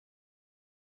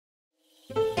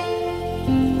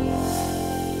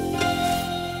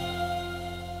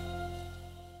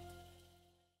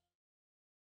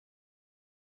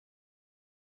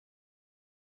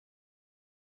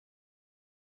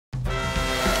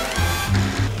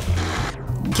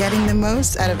getting the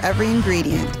most out of every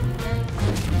ingredient.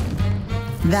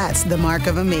 That's the mark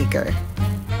of a maker.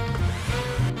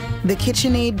 The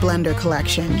KitchenAid Blender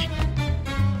Collection.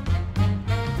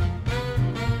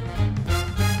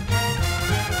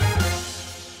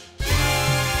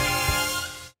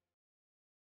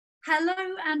 Hello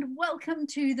and welcome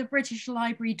to the British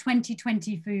Library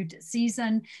 2020 food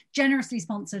season, generously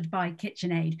sponsored by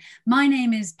KitchenAid. My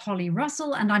name is Polly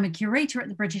Russell and I'm a curator at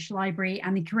the British Library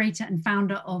and the curator and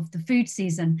founder of the food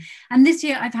season. And this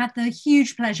year I've had the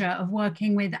huge pleasure of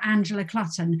working with Angela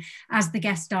Clutton as the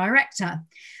guest director.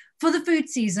 For the food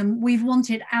season, we've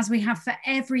wanted, as we have for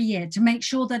every year, to make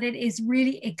sure that it is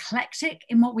really eclectic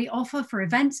in what we offer for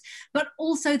events, but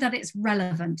also that it's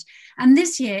relevant. And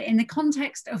this year, in the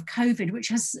context of COVID, which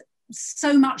has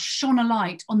so much shone a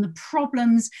light on the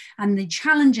problems and the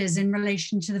challenges in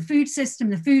relation to the food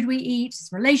system, the food we eat, its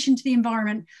relation to the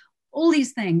environment, all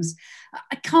these things,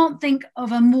 I can't think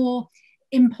of a more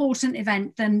important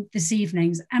event than this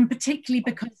evening's, and particularly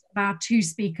because of our two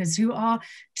speakers, who are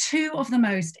two of the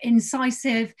most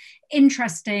incisive,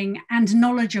 interesting and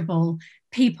knowledgeable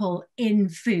people in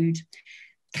food,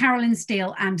 Carolyn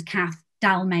Steel and Kath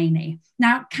Dalmeny.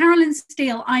 Now, Carolyn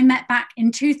Steel, I met back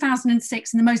in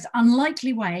 2006 in the most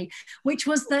unlikely way, which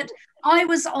was that I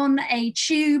was on a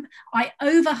tube. I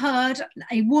overheard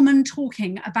a woman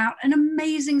talking about an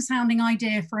amazing sounding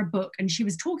idea for a book. And she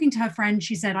was talking to her friend.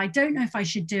 She said, I don't know if I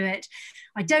should do it.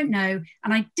 I don't know.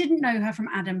 And I didn't know her from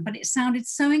Adam, but it sounded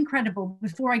so incredible.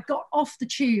 Before I got off the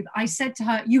tube, I said to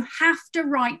her, you have to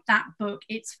write that book.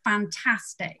 It's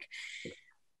fantastic.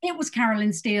 It was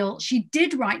Carolyn Steel. She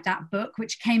did write that book,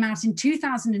 which came out in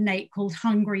 2008, called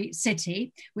Hungry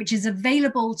City, which is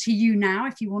available to you now.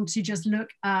 If you want to just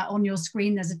look on your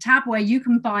screen, there's a tab where you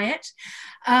can buy it.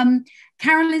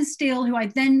 Carolyn Steel, who I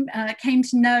then came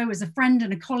to know as a friend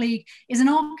and a colleague, is an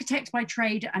architect by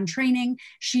trade and training.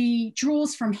 She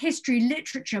draws from history,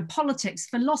 literature, politics,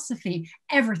 philosophy,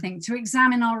 everything to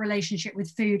examine our relationship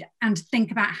with food and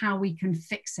think about how we can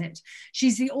fix it.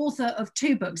 She's the author of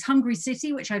two books, Hungry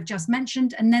City, which I've just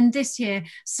mentioned, and then this year,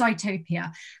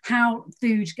 Sitopia, How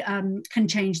Food Can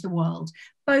Change the World.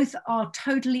 Both are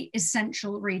totally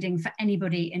essential reading for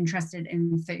anybody interested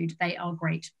in food. They are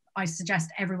great. I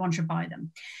suggest everyone should buy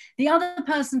them. The other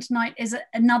person tonight is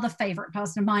another favourite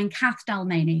person of mine, Kath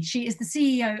Dalmeny. She is the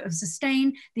CEO of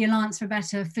Sustain, the Alliance for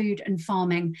Better Food and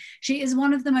Farming. She is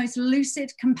one of the most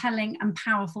lucid, compelling and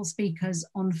powerful speakers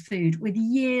on food, with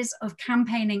years of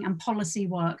campaigning and policy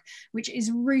work, which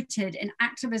is rooted in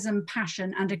activism,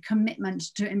 passion and a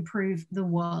commitment to improve the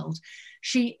world.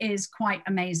 She is quite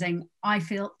amazing. I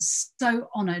feel so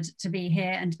honoured to be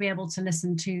here and to be able to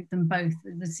listen to them both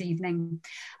this evening.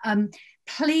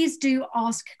 Please do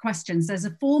ask questions. There's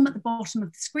a form at the bottom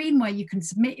of the screen where you can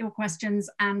submit your questions,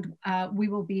 and we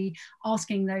will be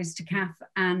asking those to Kath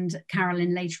and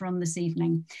Carolyn later on this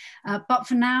evening. But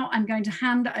for now, I'm going to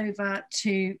hand over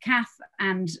to Kath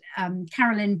and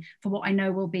Carolyn for what I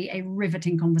know will be a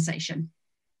riveting conversation.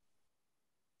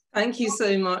 Thank you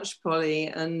so much, Polly.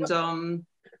 And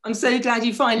I'm so glad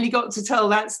you finally got to tell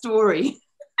that story.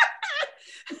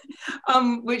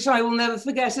 Which I will never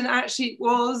forget. And actually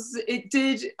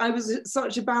I was at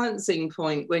such a balancing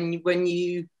point when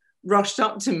you rushed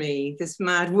up to me, this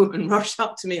mad woman rushed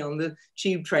up to me on the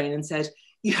tube train and said,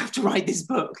 you have to write this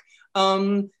book.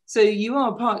 So you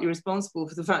are partly responsible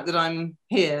for the fact that I'm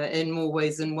here in more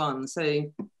ways than one.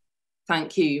 So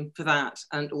thank you for that.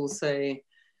 And also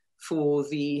for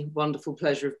the wonderful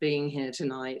pleasure of being here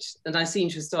tonight. And I seem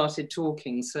to have started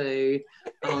talking, so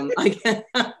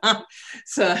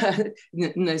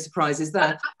no surprises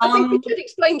there. I think we should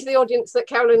explain to the audience that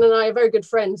Carolyn and I are very good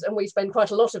friends and we spend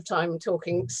quite a lot of time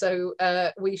talking, so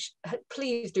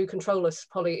please do control us,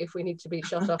 Polly, if we need to be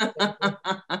shut up.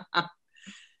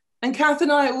 And Kath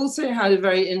and I also had a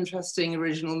very interesting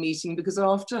original meeting, because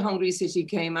after Hungry City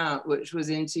came out, which was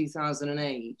in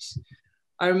 2008,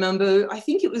 I remember, I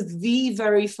think it was the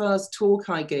very first talk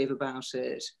I gave about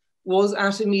it was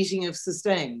at a meeting of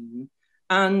Sustain,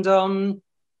 and the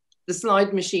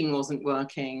slide machine wasn't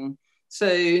working. So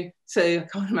I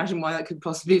can't imagine why that could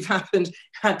possibly have happened.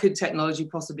 How could technology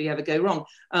possibly ever go wrong?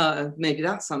 Maybe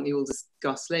that's something we'll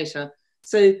discuss later.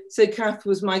 So Kath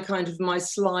was my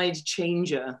slide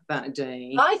changer that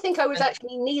day. I think I was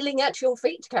actually kneeling at your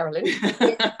feet, Carolyn.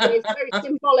 It's a very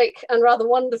symbolic and rather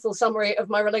wonderful summary of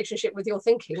my relationship with your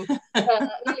thinking. Kneeling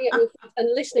at your feet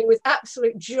and listening with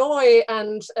absolute joy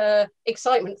and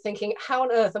excitement, thinking, how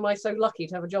on earth am I so lucky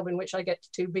to have a job in which I get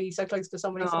to be so close to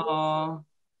somebody? Oh,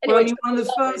 Well, Anyway, one of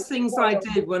the first things I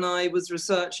did when I was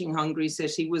researching Hungry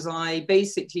City was I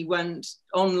basically went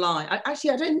online. I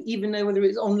don't even know whether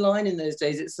it's online in those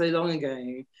days, it's so long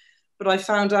ago, but I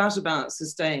found out about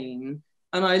Sustain,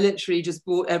 and I literally just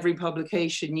bought every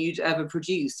publication you'd ever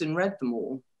produced and read them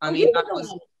all. I mean, that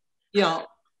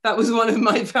was one of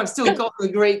my, I've still got a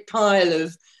great pile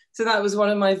of, so that was one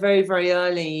of my very, very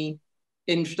early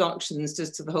introductions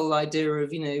just to the whole idea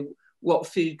of, what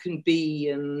food can be.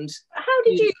 And how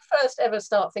did you first ever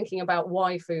start thinking about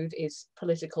why food is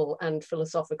political and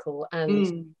philosophical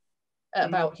and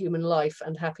about human life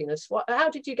and happiness?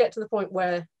 How did you get to the point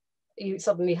where you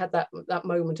suddenly had that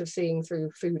moment of seeing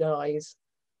through food eyes?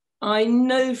 I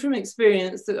know from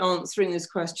experience that answering this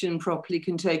question properly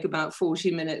can take about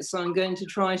 40 minutes, so I'm going to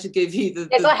try to give you the...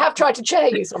 Yes, I have tried to chair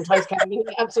you sometimes, Karen,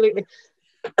 absolutely.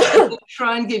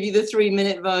 Try and give you the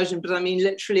 3-minute version, but I mean,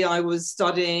 literally I was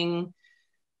studying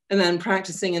and then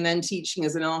practicing and then teaching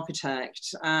as an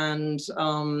architect, and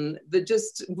there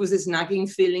just was this nagging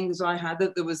feeling that I had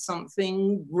that there was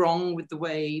something wrong with the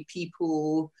way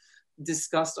people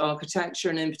discussed architecture,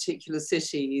 and in particular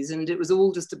cities, and it was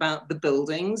all just about the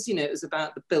buildings, it was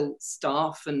about the built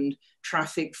stuff and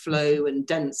traffic flow and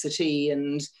density,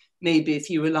 and maybe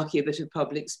if you were lucky a bit of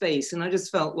public space. And I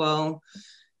just felt, well,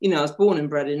 I was born and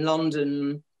bred in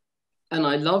London, and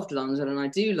I loved London, and I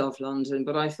do love London,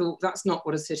 but I thought that's not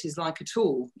what a city's like at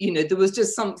all. There was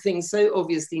just something so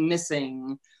obviously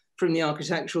missing from the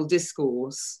architectural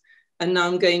discourse. And now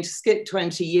I'm going to skip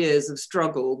 20 years of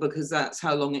struggle, because that's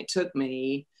how long it took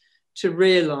me to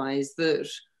realize that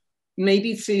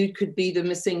maybe food could be the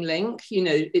missing link,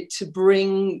 to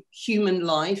bring human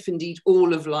life, indeed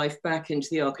all of life, back into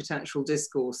the architectural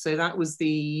discourse. So that was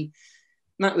the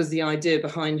idea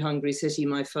behind Hungry City,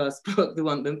 my first book, the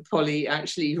one that Polly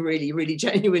actually really, really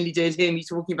genuinely did hear me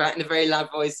talking about in a very loud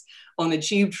voice on a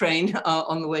tube train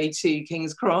on the way to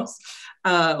King's Cross,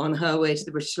 on her way to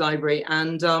the British Library.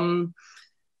 And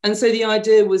so the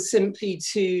idea was simply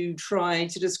to try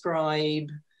to describe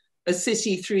a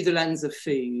city through the lens of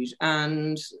food.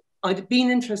 And I'd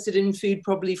been interested in food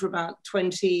probably for about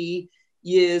 20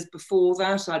 years before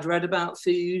that. I'd read about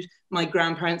food. My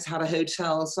grandparents had a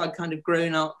hotel, so I'd kind of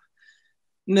grown up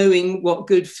knowing what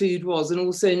good food was, and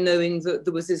also knowing that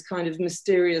there was this kind of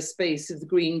mysterious space of the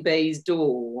green baize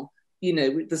door,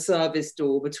 with the service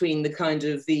door, between the kind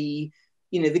of the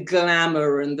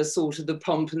glamour and the sort of the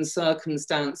pomp and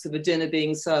circumstance of a dinner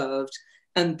being served,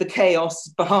 and the chaos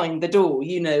behind the door,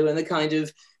 and the kind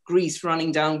of grease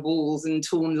running down walls and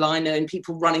torn lino and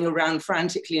people running around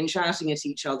frantically and shouting at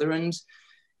each other. And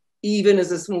even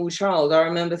as a small child, I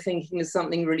remember thinking there's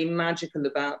something really magical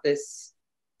about this,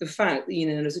 the fact that,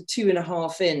 there's a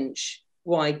 2.5-inch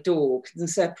wide door can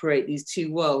separate these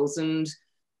two worlds, and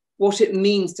what it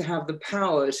means to have the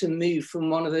power to move from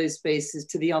one of those spaces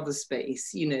to the other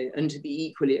space, and to be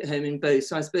equally at home in both.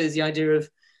 So I suppose the idea of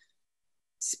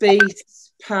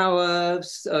space, power,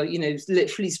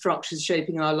 literally structures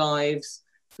shaping our lives,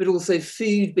 but also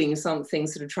food being something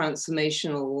sort of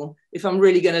transformational. If I'm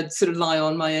really going to sort of lie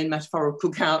on my own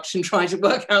metaphorical couch and try to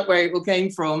work out where it all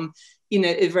came from,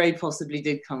 it very possibly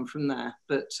did come from there.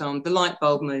 But the light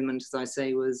bulb moment, as I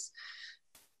say, was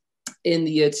in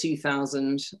the year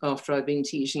 2000, after I'd been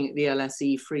teaching at the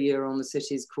LSE for a year on the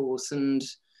cities course, and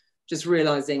just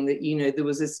realizing that, there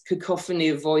was this cacophony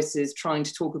of voices trying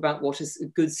to talk about what a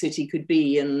good city could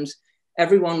be, and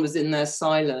everyone was in their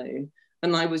silo.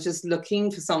 And I was just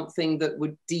looking for something that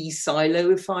would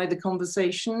de-siloify the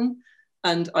conversation.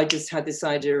 And I just had this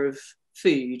idea of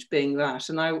food being that.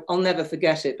 And I'll never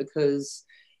forget it, because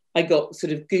I got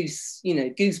sort of goose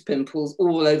pimples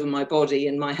all over my body,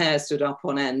 and my hair stood up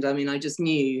on end. I mean, I just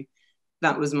knew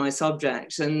that was my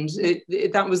subject. And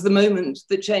that was the moment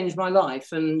that changed my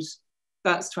life. And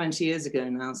that's 20 years ago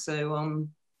now. So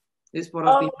it's what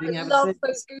I've been doing ever since. I love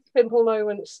those goose pimple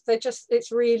moments.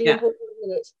 It's really important,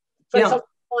 isn't it? When someone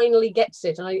finally gets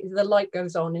it, and the light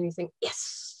goes on, and you think,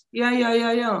 yes.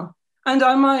 Yeah. And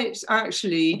I might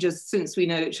actually, just since we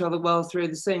know each other well, throw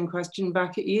the same question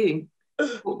back at you.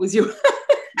 What was your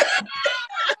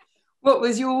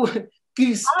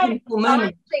goose pimple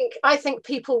moment? I think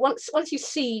people, once you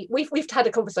see, we've had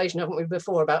a conversation, haven't we,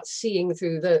 before, about seeing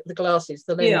through the glasses,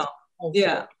 the lens of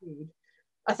food.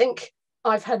 I think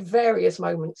I've had various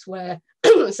moments where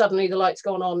suddenly the light's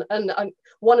gone on, and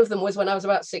one of them was when I was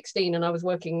about 16 and I was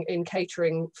working in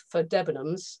catering for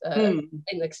Debenhams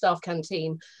in the staff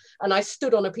canteen, and I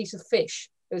stood on a piece of fish.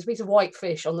 There was a piece of white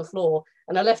fish on the floor,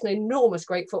 and I left an enormous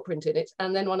great footprint in it.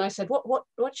 And then when I said, what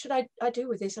should I do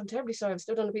with this? I'm terribly sorry, I've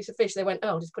stood on a piece of fish. They went,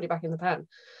 oh, just put it back in the pan.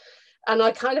 And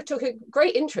I kind of took a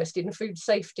great interest in food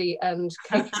safety and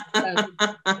catering.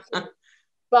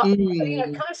 But you know,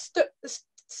 kind of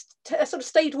sort of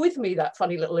stayed with me, that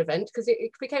funny little event, because it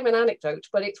became an anecdote.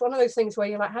 But it's one of those things where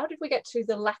you're like, how did we get to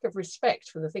the lack of respect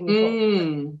for the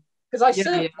thing? Because I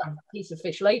served that piece of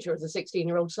fish later as a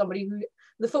 16-year-old, somebody who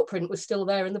the footprint was still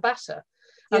there in the batter.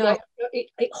 And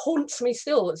it haunts me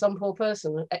still that some poor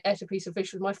person ate a piece of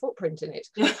fish with my footprint in it.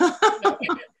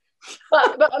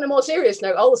 But on a more serious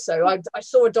note, also, I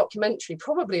saw a documentary,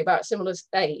 probably about a similar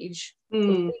age, a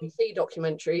BBC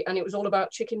documentary, and it was all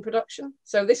about chicken production.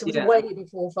 So this was way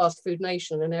before Fast Food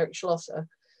Nation and Eric Schlosser.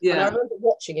 And I remember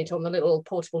watching it on the little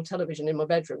portable television in my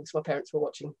bedroom, because my parents were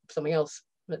watching something else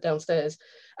downstairs,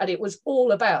 and it was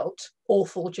all about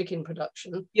awful chicken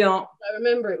production. I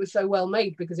remember it was so well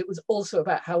made because it was also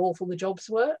about how awful the jobs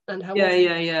were and how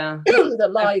the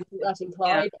lives that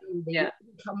implied and the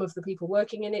income of the people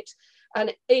working in it,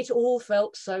 and it all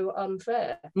felt so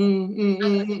unfair. You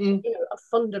know, a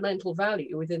fundamental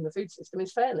value within the food system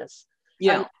is fairness,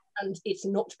 and it's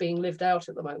not being lived out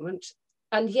at the moment.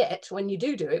 And yet when you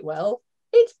do it well,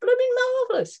 it's blooming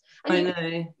marvelous.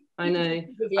 And I know.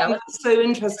 And that's so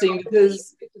interesting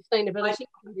because sustainability, you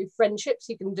can do friendships,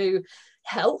 you can do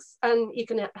health, and you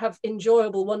can have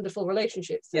enjoyable, wonderful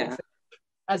relationships.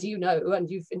 As you know, and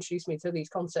you've introduced me to these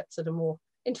concepts at a more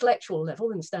intellectual level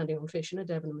than standing on fish in a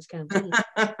Debenhams canteen.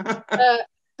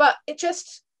 But it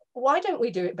just, why don't we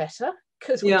do it better?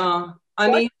 Because I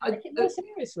mean, take it more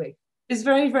seriously. It's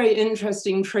very, very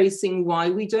interesting tracing why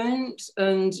we don't.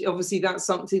 And obviously that's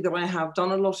something that I have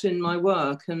done a lot in my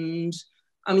work. And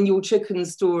I mean, your chicken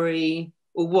story,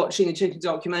 or watching the chicken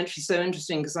documentary, is so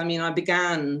interesting, because I mean, I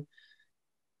began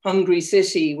Hungry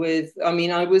City with, I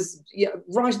mean, I was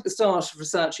right at the start of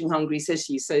researching Hungry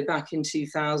City. So back in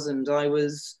 2000, I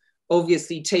was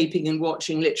obviously taping and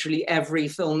watching literally every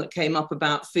film that came up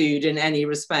about food in any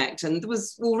respect. And there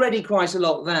was already quite a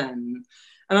lot then.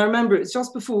 And I remember it was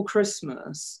just before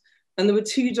Christmas, and there were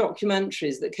two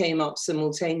documentaries that came up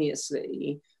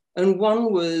simultaneously. And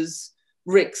one was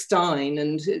Rick Stein,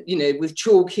 and, you know, with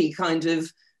Chalky kind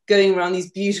of going around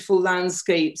these beautiful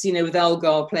landscapes, you know, with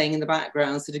Elgar playing in the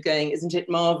background, sort of going, isn't it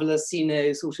marvelous, you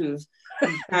know, sort of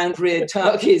hand-reared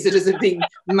turkeys that are being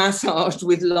massaged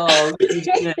with lard, and,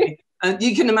 you know, and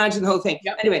you can imagine the whole thing.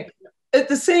 Anyway, at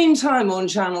the same time on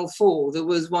Channel 4, there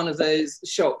was one of those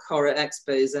shock horror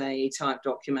expose type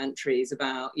documentaries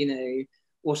about, you know,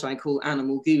 what I call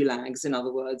animal gulags, in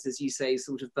other words, as you say,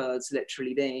 sort of birds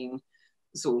literally being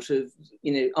sort of,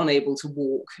 you know, unable to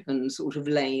walk and sort of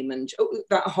lame, and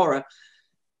that horror.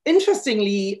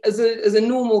 Interestingly, as a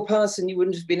normal person, you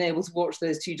wouldn't have been able to watch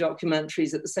those two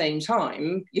documentaries at the same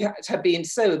time. You had to have been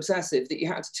so obsessive that you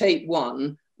had to tape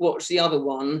one, watch the other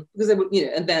one, because they were, you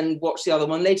know, and then watch the other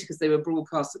one later because they were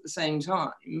broadcast at the same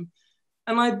time.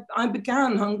 And I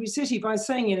began Hungry City by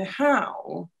saying, you know,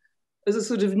 how, as a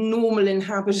sort of normal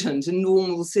inhabitant, a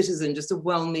normal citizen, just a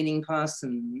well-meaning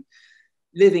person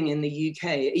living in the UK,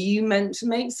 are you meant to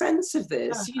make sense of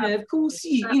this? You know, of course,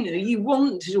 you know, you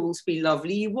want it all to be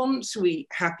lovely, you want to eat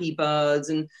happy birds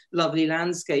and lovely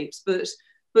landscapes, but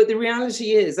the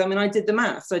reality is, I mean, I did the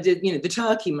maths, I did, you know, the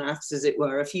turkey maths, as it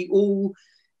were. If you all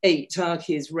ate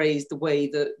turkeys raised the way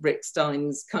that Rick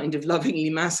Stein's kind of lovingly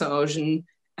massage and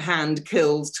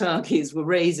hand-killed turkeys were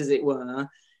raised, as it were,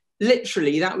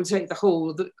 literally that would take the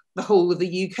whole of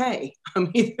the UK. I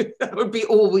mean, that would be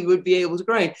all we would be able to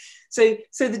grow. So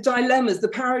the dilemmas, the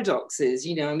paradoxes,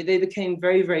 you know, I mean, they became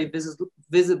very, very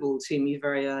visible to me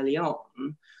very early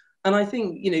on. And I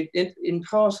think, you know, in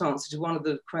part answer to one of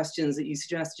the questions that you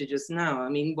suggested just now, I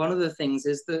mean, one of the things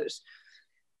is that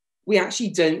we actually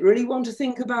don't really want to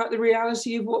think about the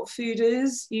reality of what food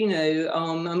is. You know,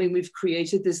 I mean, we've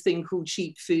created this thing called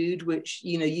cheap food, which,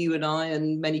 you know, you and I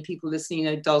and many people listening, you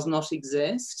know, does not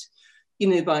exist, you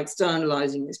know, by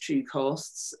externalizing its true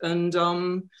costs. And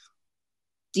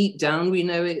deep down, we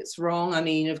know it's wrong. I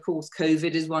mean, of course,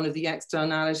 COVID is one of the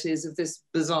externalities of this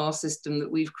bizarre system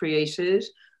that we've created.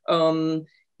 You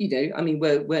know, I mean,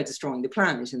 we're destroying the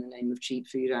planet in the name of cheap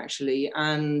food, actually.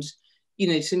 And you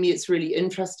know, to me, it's really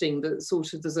interesting that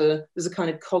sort of there's a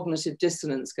kind of cognitive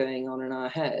dissonance going on in our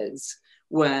heads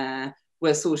where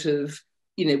we're sort of,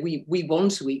 you know, we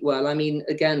want to eat well. I mean,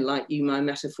 again, like you, my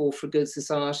metaphor for good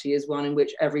society is one in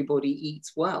which everybody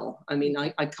eats well. I mean,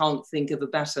 I can't think of a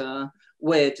better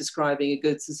way of describing a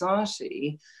good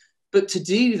society. But to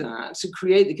do that, to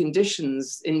create the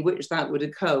conditions in which that would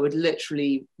occur, would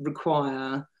literally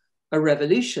require a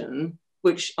revolution.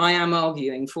 which I am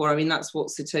arguing for. I mean, that's what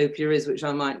Sitopia is, which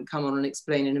I might come on and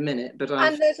explain in a minute. But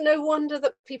and there's no wonder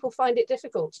that people find it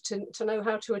difficult to know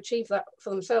how to achieve that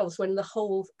for themselves when the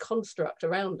whole construct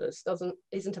around us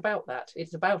isn't about that.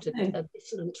 It's about a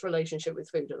dissonant relationship with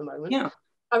food at the moment. Yeah.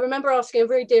 I remember asking a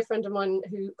very dear friend of mine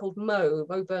called Mo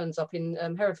Burns up in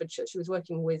Herefordshire. She was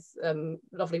working with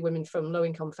lovely women from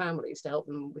low-income families to help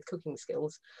them with cooking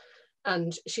skills.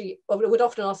 And she would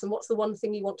often ask them, what's the one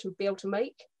thing you want to be able to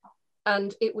make?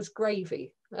 And it was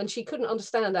gravy. And she couldn't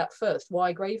understand at first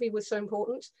why gravy was so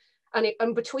important.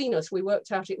 And between us, we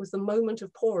worked out it was the moment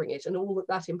of pouring it and all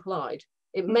that implied.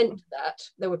 It meant that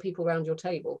there were people around your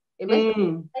table. It meant that you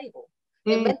had a table.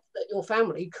 It meant that your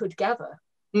family could gather.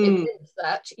 It meant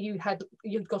that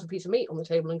you'd got a piece of meat on the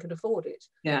table and could afford it.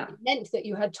 Yeah. It meant that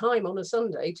you had time on a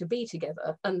Sunday to be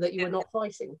together and that you were not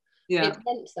fighting. Yeah. It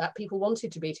meant that people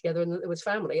wanted to be together and that there was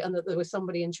family and that there was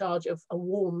somebody in charge of a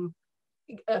warm,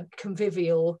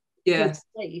 convivial good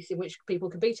space in which people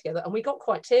could be together. And we got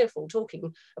quite tearful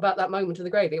talking about that moment of the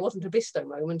gravy. It wasn't a Bisto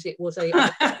moment, it was a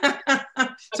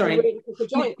sorry. A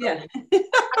joint moment.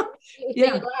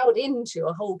 Being allowed into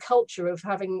a whole culture of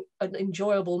having an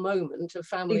enjoyable moment of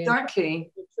family and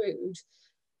food.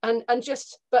 And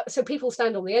just, but so people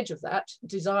stand on the edge of that,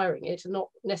 desiring it and not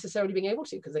necessarily being able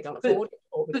to because they can't afford it.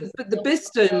 Or but the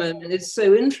Bisto moment is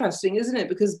so interesting, isn't it?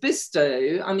 Because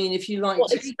Bisto, I mean, if you like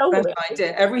that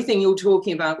idea, everything you're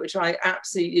talking about, which I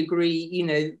absolutely agree, you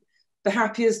know, the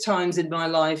happiest times in my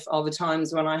life are the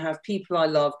times when I have people I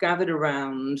love gathered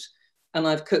around and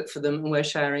I've cooked for them and we're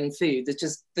sharing food.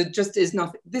 There just is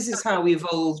nothing. This is how we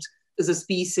evolved as a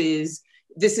species.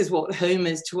 This is what home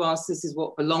is to us. This is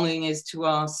what belonging is to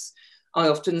us. I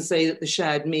often say that the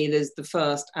shared meal is the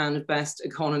first and best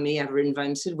economy ever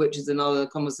invented, which is another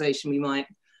conversation we might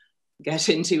get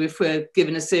into if we're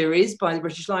given a series by the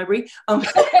British Library.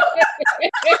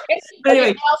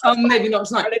 Anyway, maybe not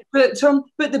tonight. But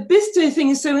the Bisto thing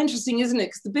is so interesting, isn't it?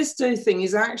 Because the Bisto thing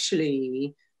is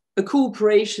actually a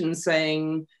corporation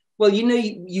saying, well, you know,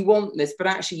 you want this, but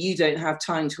actually you don't have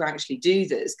time to actually do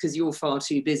this because you're far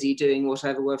too busy doing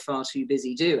whatever we're far too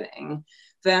busy doing.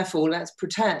 Therefore, let's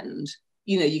pretend,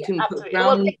 you know, you can put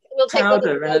brown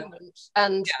powder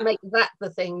and make that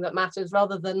the thing that matters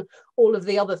rather than all of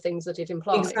the other things that it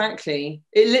implies. Exactly.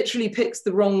 It literally picks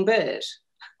the wrong bit.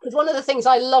 Because one of the things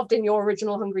I loved in your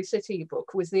original Hungry City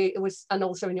book was and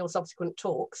also in your subsequent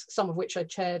talks, some of which I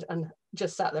chaired and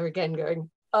just sat there again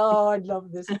going, oh, I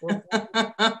love this book.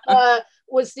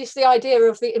 Was this the idea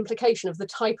of the implication of the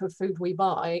type of food we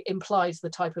buy implies the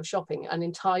type of shopping and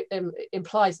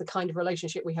implies the kind of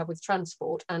relationship we have with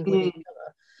transport and with each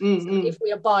other. So if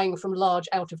we are buying from large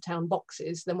out-of-town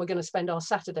boxes, then we're going to spend our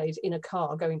Saturdays in a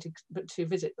car going to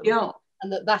visit them. Yeah.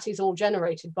 And that is all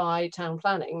generated by town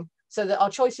planning, so that our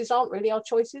choices aren't really our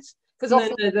choices. Because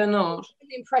often they're not.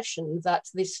 The impression that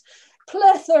this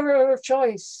plethora of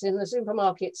choice in the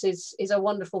supermarkets is a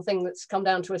wonderful thing that's come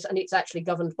down to us and it's actually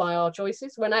governed by our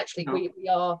choices, when actually we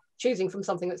are choosing from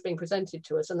something that's being presented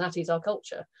to us, and that is our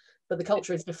culture. But the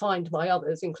culture is defined by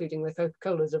others, including the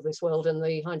Coca-Colas of this world and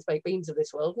the Heinz baked beans of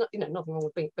this world. You know, nothing wrong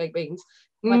with baked beans,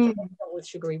 with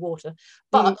sugary water,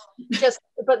 but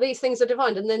but these things are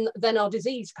defined, and then our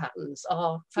disease patterns,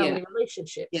 our family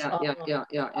relationships,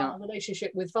 our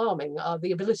relationship with farming,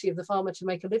 the ability of the farmer to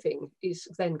make a living is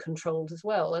then controlled as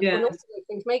well. And all those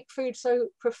things make food so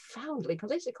profoundly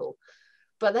political.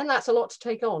 But then that's a lot to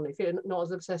take on if you're not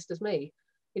as obsessed as me.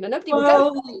 You know, nobody will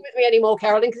go with me anymore,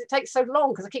 Carolyn, because it takes so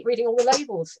long because I keep reading all the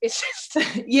labels. It's just...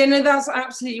 Yeah, no, that's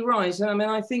absolutely right. I mean,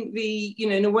 I think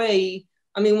in a way,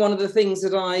 I mean, one of the things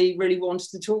that I really wanted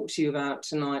to talk to you about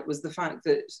tonight was the fact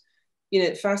that, you know,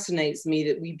 it fascinates me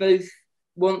that we both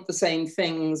want the same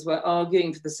things, we're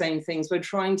arguing for the same things,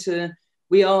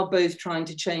 we are both trying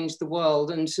to change the world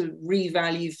and to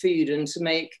revalue food and to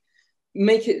make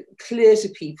it clear to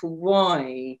people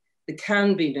why there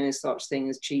can be no such thing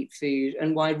as cheap food,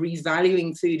 and why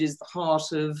revaluing food is the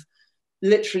heart of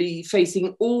literally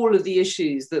facing all of the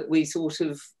issues that we sort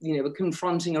of, you know, are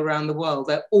confronting around the world.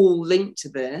 They're all linked to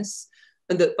this,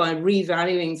 and that by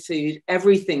revaluing food,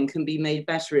 everything can be made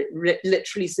better. It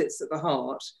literally sits at the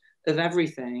heart of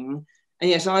everything. And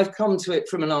yet I've come to it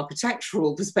from an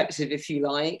architectural perspective, if you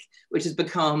like, which has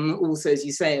become also, as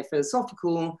you say, a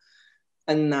philosophical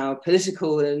and now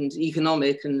political and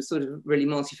economic and sort of really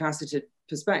multifaceted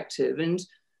perspective.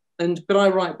 But I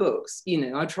write books, you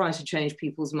know, I try to change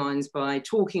people's minds by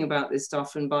talking about this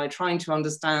stuff and by trying to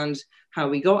understand how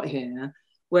we got here.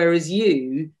 Whereas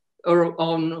you are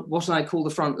on what I call the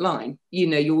front line. You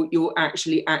know, you're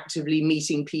actually actively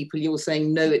meeting people. You're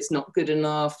saying, no, it's not good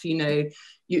enough. You know,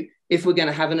 if we're going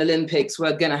to have an Olympics,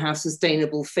 we're going to have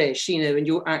sustainable fish, you know, and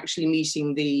you're actually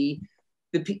meeting the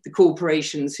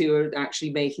corporations who are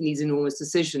actually making these enormous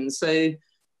decisions. So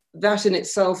that in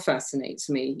itself fascinates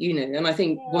me, you know, and I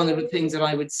think one of the things that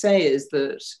I would say is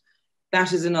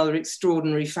that is another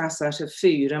extraordinary facet of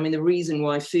food. I mean, the reason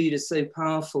why food is so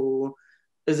powerful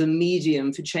as a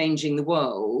medium for changing the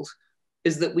world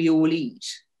is that we all eat.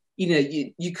 You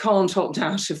know, you can't opt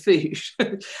out of food.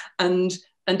 and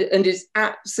it's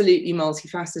absolutely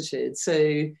multifaceted.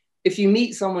 So if you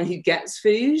meet someone who gets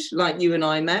food, like you and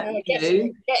I met,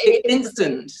 it's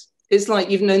instant. It's like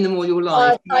you've known them all your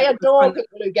life. I adore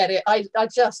people who get it. I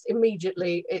just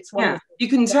immediately, it's wonderful. Yeah, you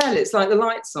can tell it's like the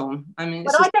lights on. I mean,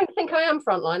 but I don't think I am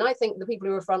frontline. I think the people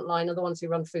who are frontline are the ones who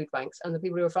run food banks, and the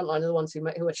people who are frontline are the ones who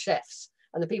are chefs,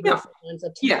 and the people who are frontlines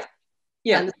are teachers.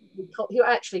 And the people who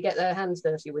actually get their hands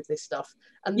dirty with this stuff.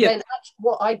 And then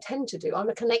what I tend to do, I'm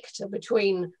a connector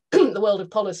between the world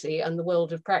of policy and the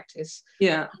world of practice.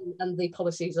 And the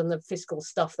policies and the fiscal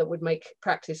stuff that would make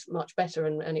practice much better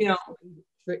and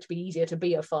for it to be easier to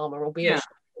be a farmer or be a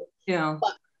chef.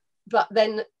 But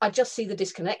then I just see the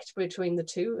disconnect between the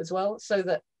two as well, so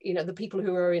that, you know, the people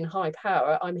who are in high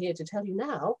power, I'm here to tell you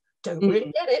now, don't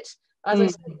really get it. As I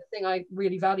say, the thing I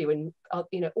really value in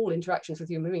you know, all interactions with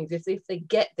human beings is if they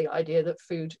get the idea that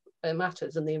food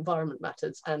matters and the environment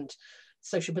matters and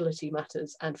sociability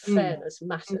matters and fairness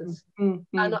matters. And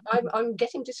I'm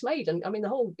getting dismayed. And I mean, the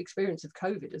whole experience of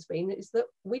COVID is that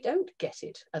we don't get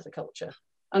it as a culture.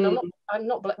 And I'm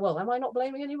not well, am I not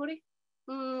blaming anybody?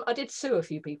 I did sue a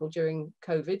few people during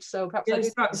COVID, so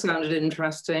perhaps that sounded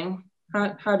interesting.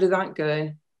 How did that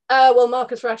go? Well,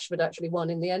 Marcus Rashford actually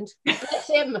won in the end. Bless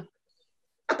him.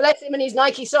 Bless him and his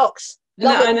Nike socks.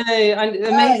 I know,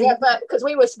 amazing. But because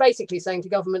we were basically saying to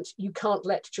government, you can't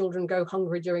let children go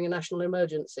hungry during a national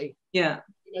emergency.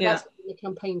 That's the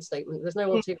campaign statement. There's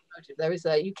no ulterior motive there, is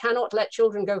there? You cannot let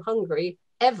children go hungry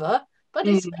ever, but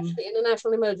especially in a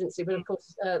national emergency. But of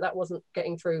course, that wasn't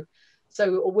getting through.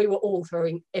 So we were all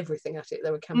throwing everything at it.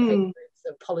 There were campaign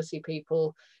groups, policy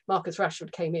people. Marcus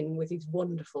Rashford came in with his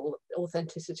wonderful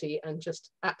authenticity and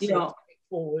just absolutely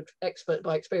forward expert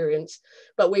by experience,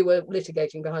 but we were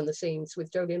litigating behind the scenes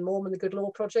with Jolyon Morm and the Good Law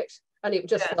Project, and it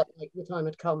just felt like the time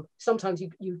had come. Sometimes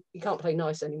you can't play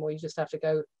nice anymore, you just have to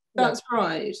go. That's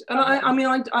right. And I mean,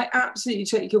 I absolutely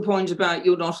take your point about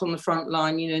you're not on the front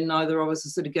line. You know, neither of us are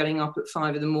sort of getting up at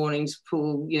 5 in the morning to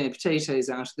pull, you know, potatoes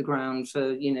out of the ground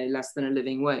for, you know, less than a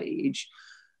living wage.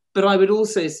 But I would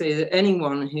also say that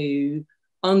anyone who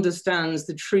understands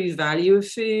the true value of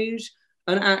food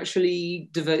and actually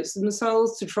devotes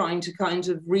themselves to trying to kind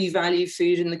of revalue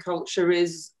food in the culture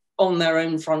is on their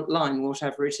own front line,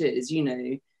 whatever it is, you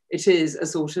know. It is a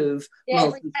sort of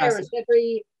every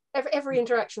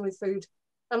interaction with food,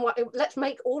 and let's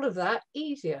make all of that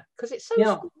easier, because it's so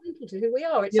fundamental to who we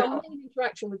are. It's our main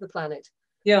interaction with the planet.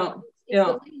 It's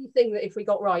the main thing that if we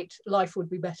got right, life would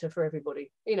be better for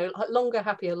everybody. You know, longer,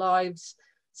 happier lives,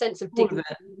 sense of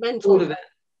dignity, mental,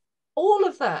 all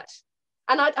of that.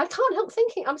 And I can't help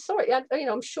thinking, I'm sorry, you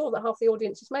know, I'm sure that half the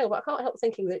audience is male, but I can't help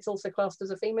thinking that it's also classed as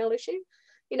a female issue,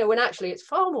 you know, when actually it's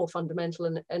far more fundamental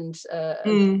and than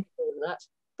that.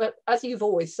 But as you've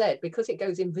always said, because it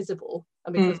goes invisible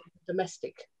and because it's a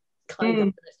domestic kind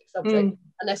of domestic subject,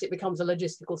 unless it becomes a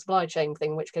logistical supply chain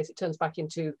thing, in which case it turns back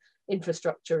into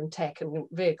infrastructure and tech and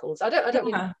vehicles. I don't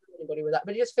mean to agree with anybody with that,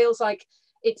 but it just feels like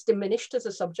it's diminished as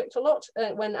a subject a lot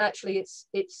when actually it's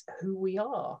who we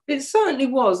are. It certainly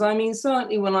was. I mean,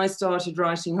 certainly when I started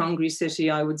writing Hungry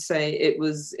City, I would say it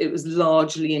was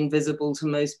largely invisible to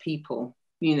most people,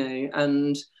 you know.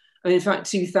 And I mean, in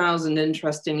fact, 2000,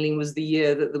 interestingly, was the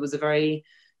year that there was a very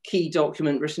key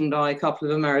document written by a couple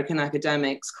of American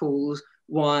academics called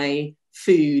Why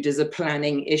Food is a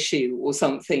Planning Issue or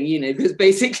something, you know, because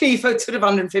basically for sort of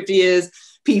 150 years,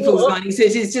 people's mining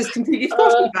cities just completely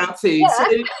forgotten about food.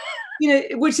 So, you know,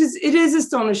 it is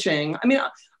astonishing. I mean,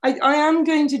 I am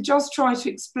going to just try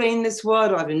to explain this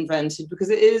word I've invented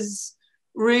because it is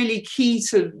really key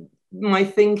to my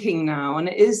thinking now. And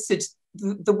it is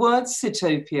the word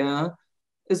Sitopia,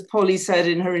 as Polly said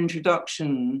in her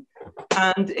introduction.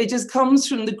 And it just comes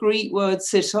from the Greek word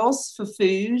sitos for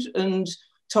food and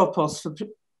topos for...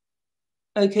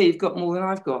 Okay, you've got more than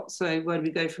I've got. So where do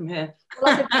we go from here?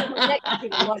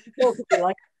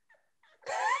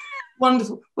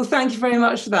 Wonderful. Well, thank you very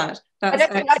much for that. I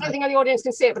don't think the audience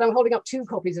can see it, but I'm holding up 2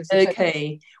 copies of Sitopia.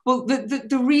 Okay. Well,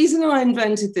 the reason I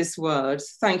invented this word,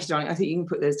 thank you, darling. I think you can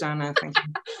put those down now. Thank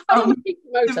you.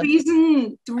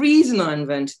 The reason I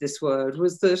invented this word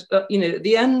was that, at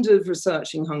the end of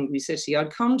researching Hungry City,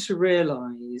 I'd come to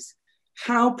realise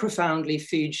how profoundly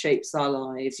food shapes our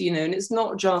lives, and it's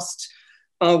not just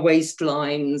our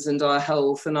waistlines and our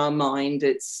health and our mind.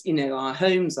 It's, our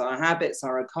homes, our habits,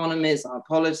 our economies, our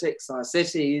politics, our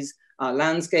cities, our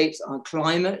landscapes, our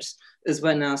climate, as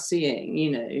we're now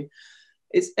seeing,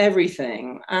 it's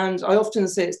everything. And I often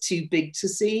say it's too big to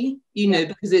see,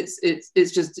 because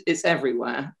it's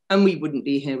everywhere, and we wouldn't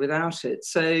be here without it.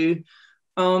 So,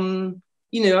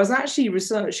 I was actually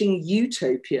researching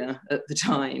utopia at the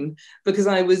time because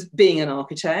I was being an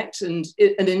architect. And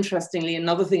interestingly,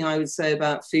 another thing I would say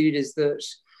about food is that,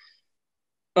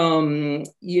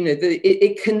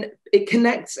 it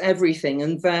connects everything.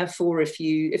 And therefore, if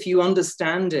you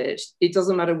understand it, it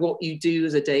doesn't matter what you do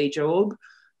as a day job.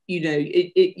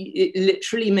 It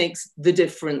literally makes the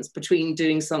difference between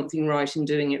doing something right and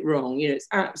doing it wrong. It's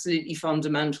absolutely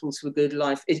fundamental to a good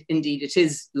life. Indeed, it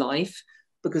is life.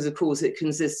 Because of course it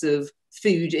consists of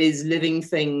food is living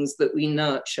things that we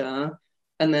nurture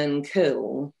and then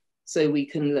kill so we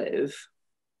can live.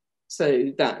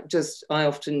 So I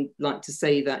often like to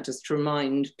say that just to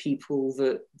remind people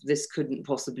that this couldn't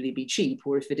possibly be cheap,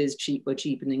 or if it is cheap, we're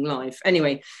cheapening life.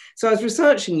 Anyway, so I was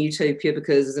researching utopia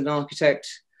because as an architect,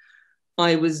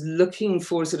 I was looking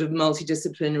for a sort of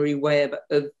multidisciplinary way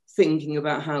of thinking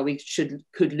about how we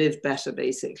could live better,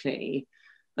 basically.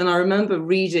 And I remember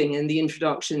reading in the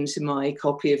introduction to my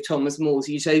copy of Thomas More's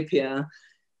Utopia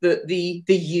that the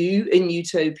U in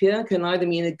utopia can either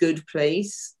mean a good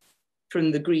place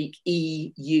from the Greek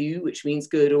EU, which means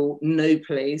good, or no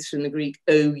place from the Greek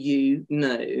OU,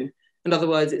 no. In other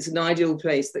words, it's an ideal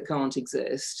place that can't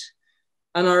exist.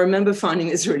 And I remember finding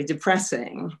this really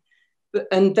depressing.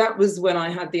 And that was when I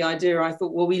had the idea. I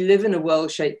thought, well, we live in a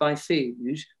world shaped by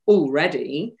food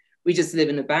already. We just live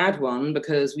in a bad one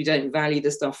because we don't value the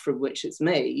stuff from which it's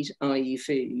made, i.e.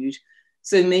 food.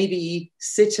 So maybe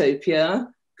Sitopia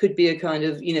could be a kind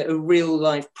of, a real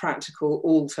life practical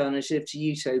alternative to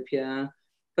utopia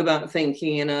about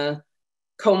thinking in a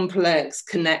complex,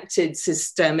 connected,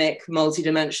 systemic,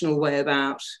 multidimensional way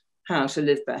about how to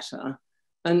live better.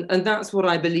 And that's what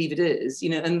I believe it is,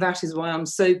 and that is why I'm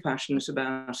so passionate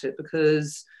about it,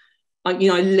 because I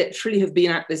literally have been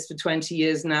at this for 20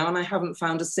 years now, and I haven't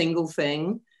found a single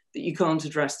thing that you can't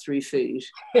address through food.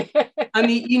 I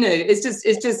mean,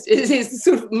 it's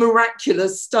sort of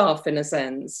miraculous stuff in a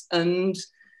sense. And,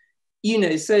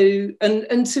 so,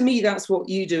 and to me, that's what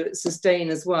you do at Sustain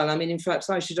as well. I mean, in fact,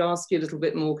 I should ask you a little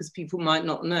bit more because people might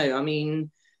not know. I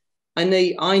mean, I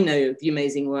know the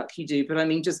amazing work you do, but I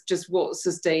mean, just what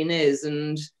Sustain is.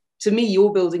 And to me,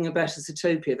 you're building a better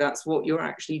Sitopia. That's what you're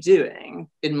actually doing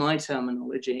in my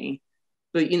terminology.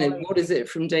 But, what is it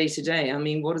from day to day? I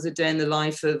mean, what does a day in the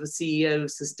life of a CEO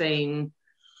of Sustain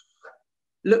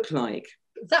look like?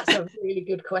 That's a really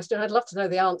good question. I'd love to know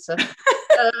the answer.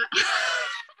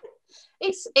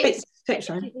 It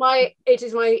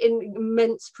is my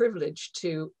immense privilege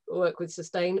to work with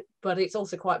Sustain, but it's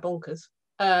also quite bonkers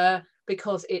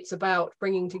because it's about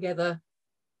bringing together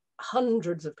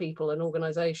hundreds of people and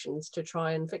organizations to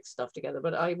try and fix stuff together.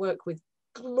 But I work with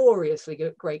gloriously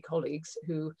great colleagues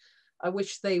who I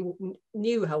wish they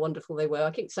knew how wonderful they were.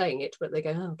 I keep saying it, but they go,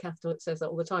 oh, Kath says that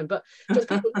all the time. But just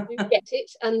people who get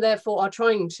it and therefore are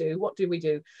trying to, what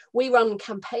do? We run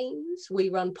campaigns, we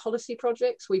run policy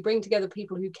projects, we bring together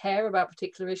people who care about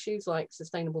particular issues like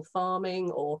sustainable farming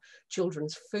or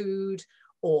children's food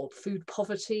or food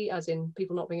poverty, as in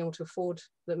people not being able to afford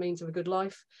the means of a good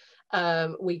life.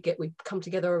 We come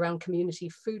together around community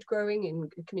food growing in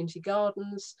community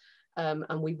gardens.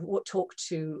 And we talk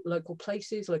to local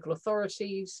places, local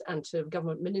authorities, and to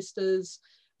government ministers.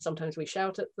 Sometimes we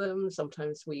shout at them,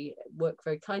 sometimes we work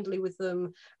very kindly with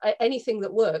them. Anything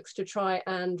that works to try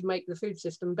and make the food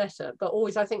system better, but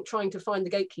always, I think, trying to find the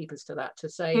gatekeepers to that, to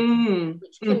say,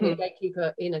 which can be a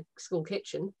gatekeeper in a school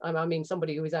kitchen. I mean,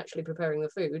 somebody who is actually preparing the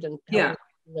food and helping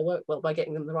their work well by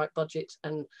getting them the right budget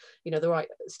and, the right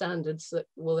standards that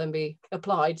will then be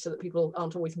applied so that people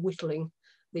aren't always whittling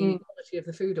the quality of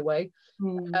the food away,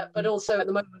 but also at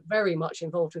the moment very much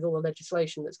involved with all the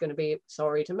legislation that's going to be,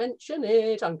 sorry to mention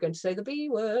it, I'm going to say the B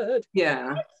word.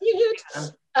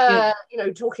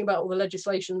 Talking about all the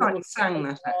legislation that sang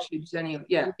that actually, Jenny.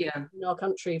 In our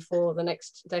country for the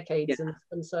next decades,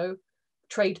 and so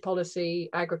trade policy,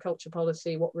 agriculture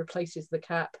policy, what replaces the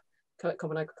CAP,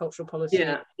 common agricultural policy.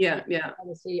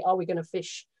 Policy. Are we going to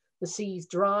fish the seas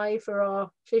dry for our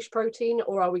fish protein,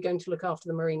 or are we going to look after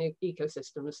the marine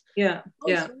ecosystems? Yeah,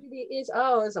 yeah. It really is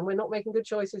ours, and we're not making good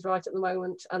choices right at the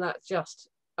moment. And that's just,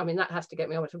 I mean, that has to get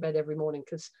me out of bed every morning,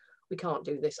 because we can't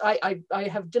do this. I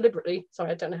have deliberately,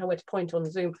 sorry, I don't know where to point on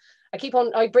Zoom.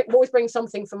 Always bring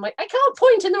something from I can't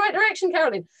point in the right direction,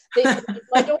 Carolyn.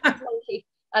 My daughter's monkey,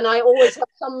 and I always have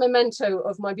some memento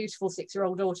of my beautiful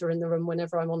 6-year-old daughter in the room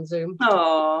whenever I'm on Zoom.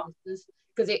 Or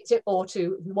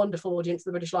to the wonderful audience of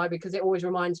the British Library, because it always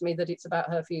reminds me that it's about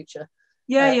her future.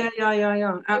 Yeah,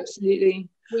 absolutely.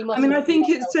 I mean, I think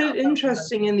it's so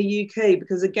interesting in the UK,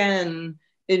 because again,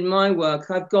 in my work,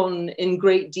 I've gone in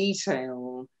great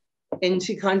detail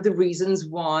into kind of the reasons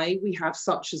why we have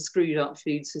such a screwed up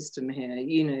food system here,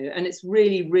 you know, and it's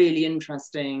really, really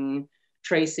interesting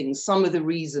tracing some of the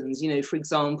reasons, you know, for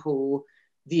example,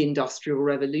 the Industrial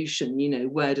Revolution, you know,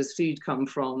 where does food come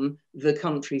from? The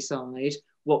countryside.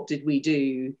 What did we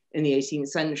do in the 18th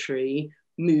century?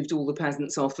 Moved all the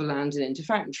peasants off the land and into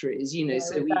factories, you know,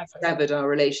 so exactly. We severed our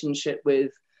relationship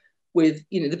with,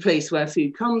 you know, the place where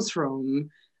food comes from.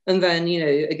 And then, you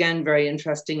know, again, very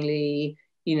interestingly,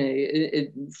 you know,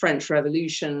 French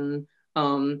Revolution,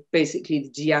 basically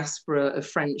the diaspora of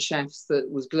French chefs that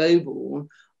was global,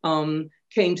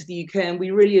 came to the UK, and we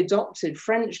really adopted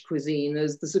French cuisine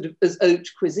as the sort of as haute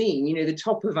cuisine, you know, the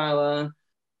top of our,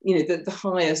 you know, the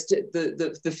highest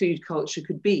the food culture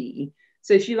could be.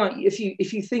 So if you like, if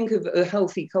you think of a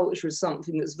healthy culture as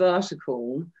something that's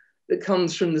vertical, that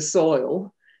comes from the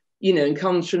soil, you know, and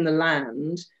comes from the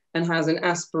land, and has an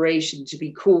aspiration to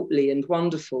be courtly and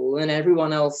wonderful, and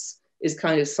everyone else is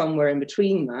kind of somewhere in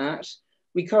between that,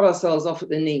 we cut ourselves off at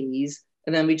the knees,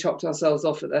 and then we chopped ourselves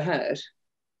off at the head.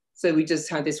 So we just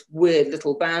had this weird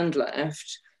little band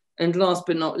left. And last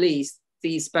but not least,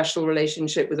 the special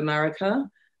relationship with America.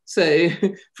 So,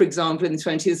 for example, in the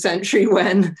 20th century,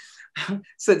 when,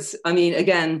 so it's, I mean,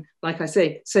 again, like I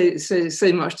say,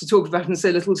 so much to talk about in so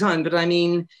little time, but I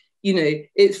mean, you know,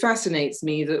 it fascinates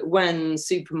me that when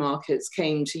supermarkets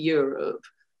came to Europe,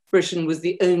 Britain was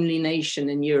the only nation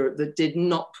in Europe that did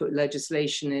not put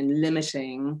legislation in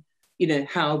limiting, you know,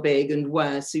 how big and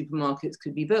where supermarkets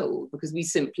could be built, because we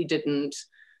simply didn't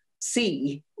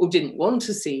see or didn't want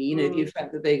to see, you know, the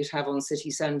effect that they could have on city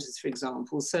centres, for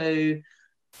example. So,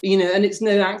 you know, and it's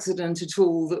no accident at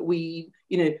all that we,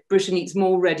 you know, Britain eats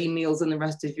more ready meals than the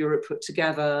rest of Europe put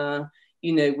together.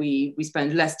 You know, we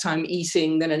spend less time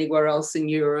eating than anywhere else in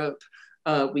Europe.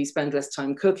 We spend less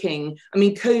time cooking. I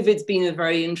mean, COVID's been a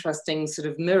very interesting sort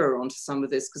of mirror onto some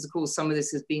of this, because of course some of this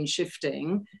has been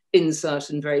shifting in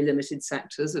certain very limited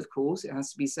sectors, of course, it has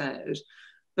to be said.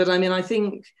 But I mean, I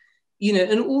think, you know,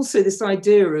 and also this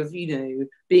idea of, you know,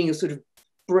 being a sort of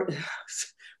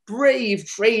brave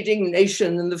trading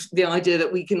nation, and the idea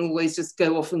that we can always just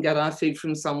go off and get our food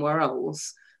from somewhere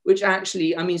else, which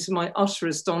actually, I mean, to my utter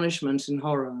astonishment and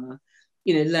horror,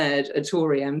 you know, led a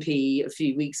Tory MP a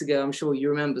few weeks ago, I'm sure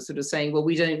you remember, sort of saying, well,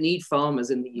 we don't need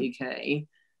farmers in the UK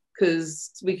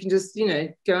because we can just, you know,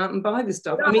 go out and buy this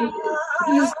stuff. I mean, it's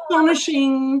an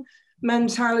astonishing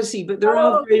mentality, but there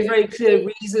are very, very clear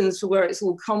reasons for where it's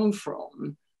all come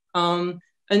from. And,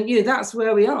 you know, that's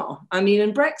where we are. I mean,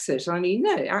 and Brexit, I mean,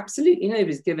 no, absolutely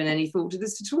nobody's given any thought to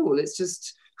this at all. It's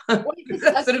just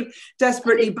sort of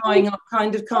desperately buying up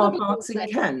kind of car parks in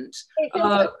Kent.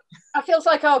 It feels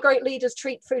like our great leaders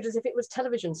treat food as if it was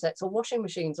television sets or washing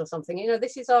machines or something. You know,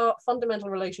 this is our fundamental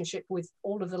relationship with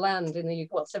all of the land in the UK,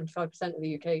 well, 75% of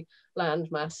the UK land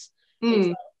mass. It's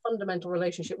a fundamental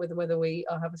relationship with whether we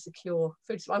have a secure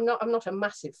food supply. I'm not a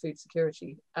massive food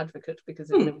security advocate,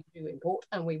 because we do import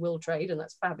and we will trade, and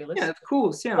that's fabulous. Yeah, of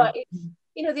course, yeah. But it's,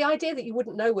 you know, the idea that you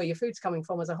wouldn't know where your food's coming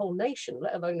from as a whole nation,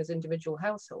 let alone as individual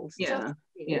households, just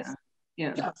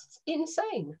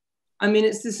insane. I mean,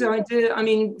 it's this idea, I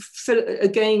mean,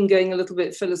 again, going a little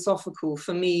bit philosophical,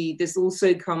 for me, this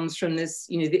also comes from this,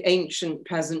 you know, the ancient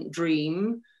peasant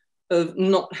dream of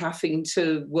not having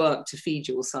to work to feed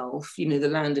yourself, you know, the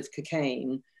land of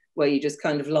cocaine, where you just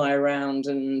kind of lie around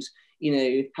and, you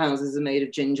know, houses are made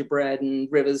of gingerbread and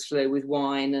rivers flow with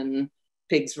wine and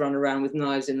pigs run around with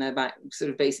knives in their back,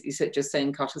 sort of basically just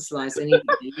saying cut a slice anyway,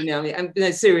 you know, I mean, and,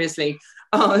 no, seriously,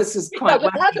 this is quite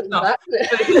wacky stuff.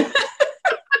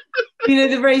 You know,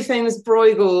 the very famous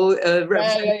Bruegel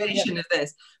representation of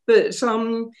this. But,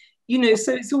 you know,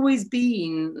 so it's always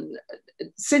been,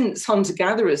 since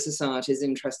hunter-gatherer societies,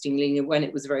 interestingly, when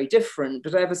it was very different,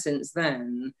 but ever since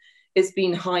then, it's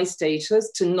been high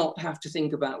status to not have to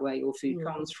think about where your food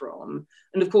comes from.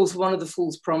 And of course, one of the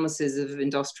false promises of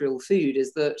industrial food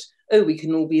is that, oh, we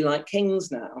can all be like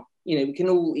kings now. You know, we can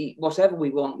all eat whatever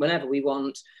we want, whenever we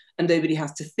want, and nobody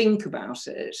has to think about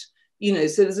it. you know,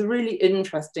 so there's a really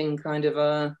interesting kind of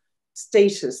a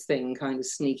status thing kind of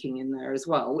sneaking in there as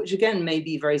well, which again may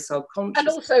be very subconscious. And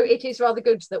also it is rather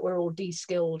good that we're all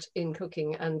de-skilled in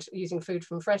cooking and using food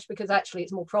from fresh, because actually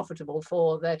it's more profitable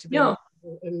for there to be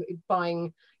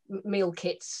buying meal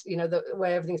kits, you know,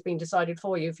 where everything's been decided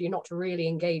for you, if you're not to really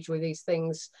engage with these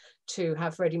things, to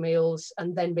have ready meals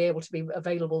and then be able to be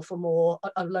available for more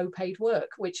low paid work,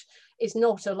 which is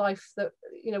not a life that,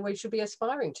 you know, we should be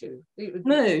aspiring to.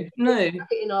 No.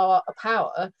 In our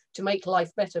power to make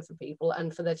life better for people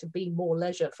and for there to be more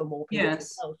leisure for more people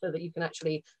as well, so that you can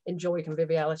actually enjoy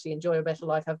conviviality, enjoy a better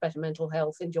life, have better mental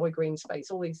health, enjoy green space,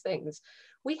 all these things.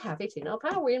 We have it in our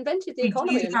power. We invented the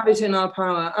economy. We have it in our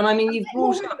power. And I mean, you've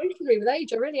brought up... revolutionary with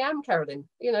age. I really am, Carolyn.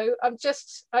 You know,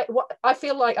 I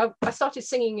feel like I started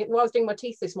singing while I was doing my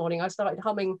teeth this morning. I started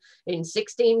humming in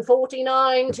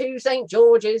 1649 to St.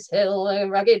 George's Hill, a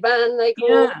ragged band they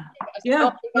call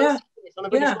on a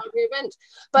British Library event.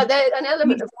 But there's an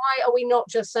element of why are we not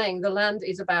just saying the land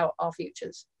is about our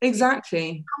futures? Exactly.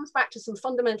 It comes back to some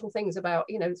fundamental things about,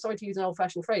 you know, sorry to use an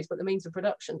old-fashioned phrase, but the means of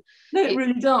production. No, it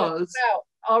really does. It's about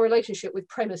our relationship with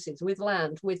premises, with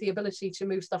land, with the ability to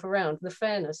move stuff around, the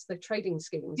fairness, the trading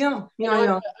schemes. I'm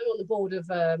on the board of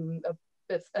a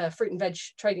fruit and veg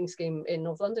trading scheme in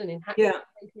North London, in Hackney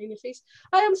communities.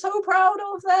 I am so proud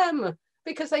of them,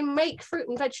 because they make fruit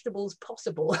and vegetables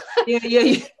possible. They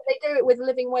do it with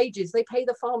living wages. They pay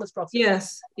the farmers properly. You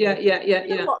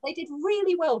know what? They did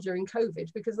really well during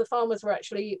COVID, because the farmers were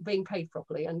actually being paid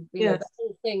properly, and you know, the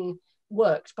whole thing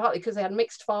worked, partly because they had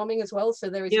mixed farming as well. So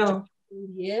there is a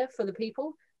year for the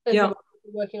people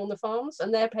working on the farms,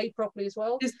 and they're paid properly as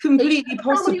well. It's completely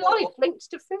possible. Life linked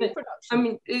to food production. I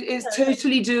mean, it's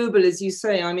totally doable, as you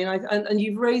say. I mean, and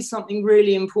you've raised something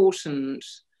really important,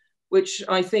 which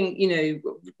I think, you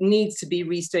know, needs to be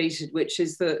restated, which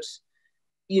is that,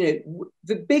 you know,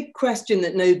 the big question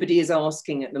that nobody is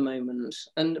asking at the moment,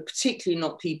 and particularly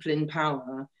not people in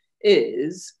power,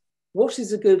 is what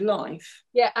is a good life?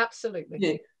 Yeah, absolutely.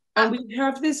 You know, and we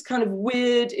have this kind of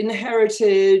weird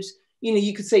inherited, you know,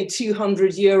 you could say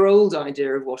 200-year-old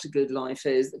idea of what a good life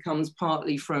is, that comes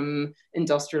partly from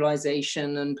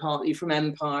industrialization and partly from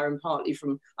empire and partly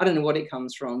from, I don't know what it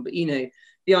comes from, but, you know,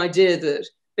 the idea that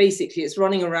basically it's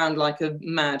running around like a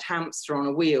mad hamster on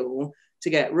a wheel to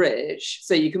get rich,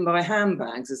 so you can buy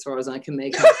handbags, as far as I can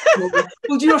make out.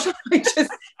 Well, do you know what I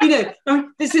just, you know, I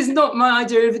mean, this is not my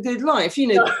idea of a good life, you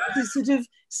know, sort of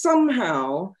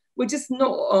somehow we're just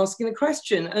not asking the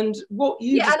question. And what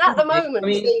you and at the moment, I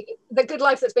mean, the good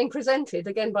life that's being presented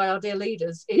again by our dear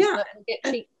leaders is that we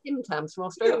get cheap Tim Tams from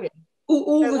Australia.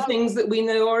 All the things that we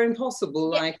know are impossible,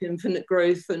 like infinite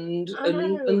growth and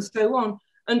so on.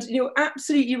 And you're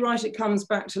absolutely right, it comes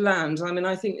back to land. I mean,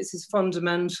 I think this is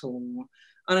fundamental.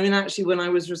 And I mean, actually, when I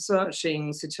was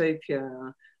researching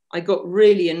Sitopia, I got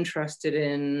really interested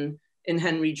in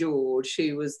Henry George,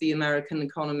 who was the American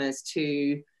economist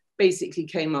who basically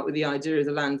came up with the idea of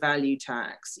the land value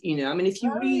tax. You know, I mean, if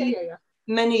you read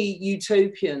many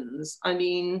utopians, I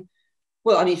mean,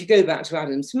 if you go back to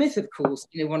Adam Smith, of course,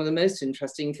 you know, one of the most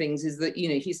interesting things is that, you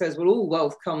know, he says, well, all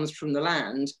wealth comes from the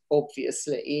land,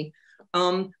 obviously,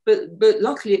 but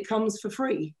luckily it comes for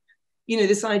free. You know,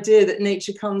 this idea that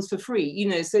nature comes for free, you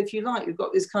know, so if you like, we've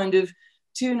got this kind of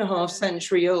 2.5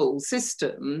 century old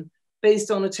system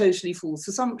based on a totally false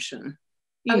assumption.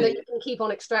 And that you can keep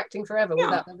on extracting forever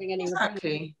without having any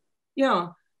exactly.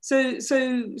 So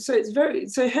it's very,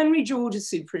 so Henry George is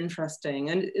super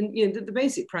interesting, and you know, the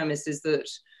basic premise is that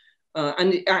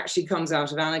and it actually comes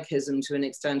out of anarchism to an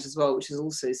extent as well, which is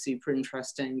also super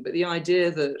interesting, but the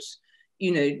idea that,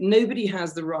 you know, nobody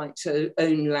has the right to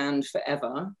own land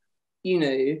forever. You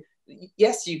know,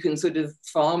 yes, you can sort of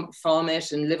farm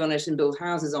it and live on it and build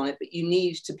houses on it, but you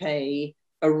need to pay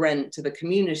a rent to the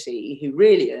community who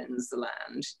really owns the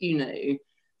land, you know.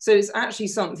 So it's actually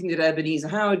something that Ebenezer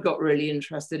Howard got really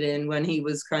interested in when he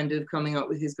was kind of coming up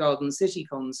with his garden city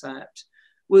concept,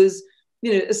 was,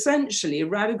 you know, essentially a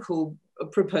radical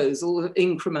proposal of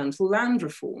incremental land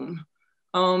reform.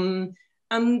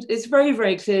 And it's very,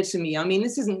 very clear to me, I mean,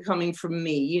 this isn't coming from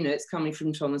me, you know, it's coming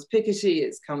from Thomas Piketty,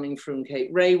 it's coming from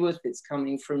Kate Raworth, it's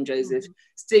coming from Joseph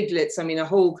Stiglitz, I mean, a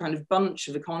whole kind of bunch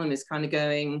of economists kind of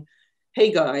going,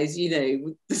 hey guys, you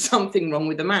know, there's something wrong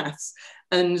with the maths.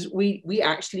 And we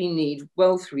actually need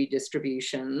wealth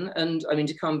redistribution. And I mean,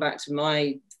 to come back to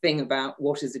my thing about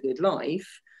what is a good life,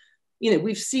 you know,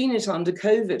 we've seen it under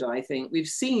COVID, I think. We've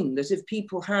seen that if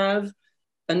people have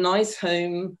a nice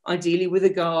home, ideally with a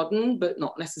garden, but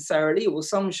not necessarily, or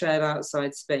some shared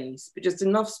outside space, but just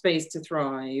enough space to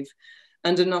thrive,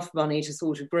 and enough money to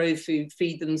sort of grow food,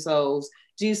 feed themselves,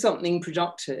 do something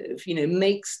productive, you know,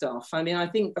 make stuff. I mean, I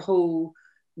think the whole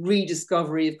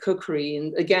rediscovery of cookery,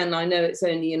 and again, I know it's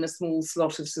only in a small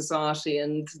slot of society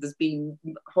and there's been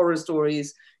horror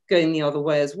stories going the other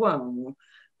way as well.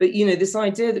 But, you know, this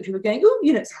idea that people are going, oh,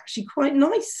 you know, it's actually quite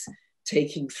nice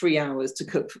taking 3 hours to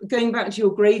cook, going back to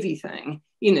your gravy thing,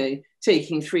 you know,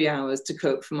 taking 3 hours to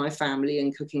cook for my family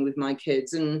and cooking with my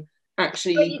kids. And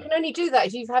actually, but you can only do that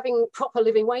if you're having proper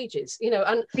living wages, you know.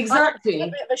 And exactly, I had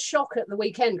a bit of a shock at the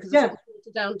weekend because I went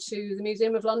down to the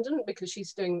Museum of London because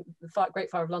she's doing the Great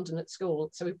Fire of London at school,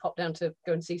 so we popped down to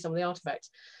go and see some of the artifacts,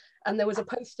 and there was a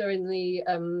poster in the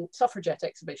suffragette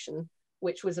exhibition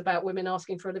which was about women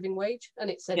asking for a living wage, and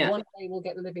it said one day we'll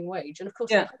get the living wage, and of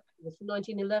course it was from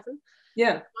 1911.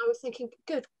 I was thinking,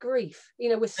 good grief, you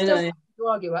know, we're still to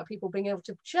argue about people being able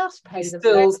to just pay the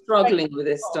still struggling with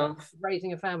this stuff,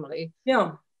 raising a family,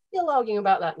 still arguing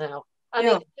about that now.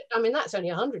 And I mean, that's only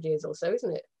 100 years or so,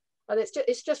 isn't it? And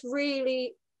it's just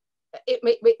really,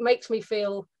 it makes me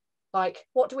feel like,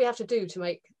 what do we have to do to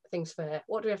make things fair?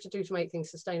 What do we have to do to make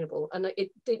things sustainable? And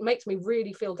it makes me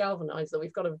really feel galvanized that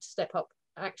we've got to step up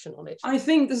action on it. I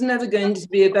think there's never going to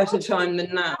be a better time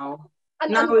than now.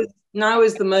 Now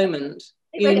is the moment.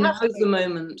 You know, now is the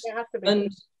moment.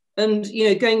 And you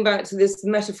know, going back to this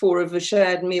metaphor of a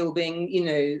shared meal being, you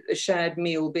know, a shared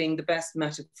meal being the best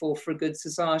metaphor for a good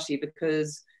society,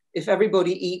 because if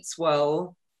everybody eats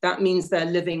well, that means they're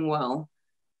living well.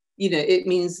 You know, it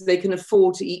means they can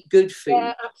afford to eat good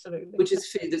food, which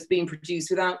is food that's been produced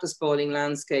without despoiling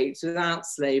landscapes, without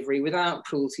slavery, without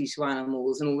cruelty to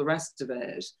animals and all the rest of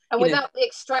it. And without the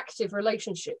extractive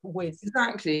relationship with...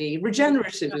 Exactly,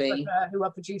 regeneratively. Who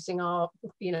are producing our,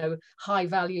 you know, high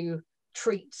value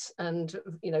treats and,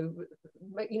 you know,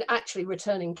 actually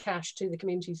returning cash to the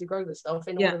communities who grow the stuff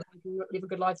in order that they can live a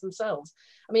good life themselves.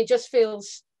 I mean,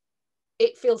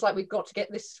 it feels like we've got to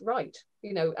get this right,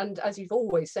 you know, and as you've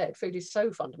always said, food is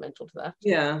so fundamental to that.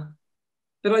 Yeah,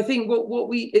 but I think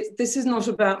this is not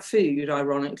about food,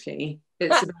 ironically.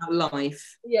 It's about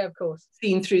life. Yeah, of course.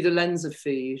 Seen through the lens of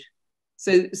food.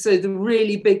 So the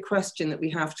really big question that we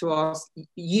have to ask,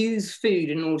 use food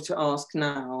in order to ask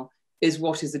now, is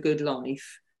what is a good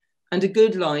life? And a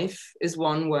good life is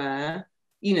one where,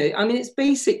 you know, I mean, it's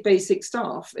basic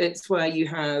stuff. It's where you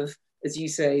have, as you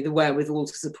say, the wherewithal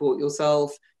to support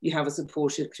yourself, you have a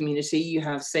supportive community, you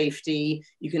have safety,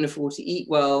 you can afford to eat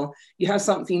well, you have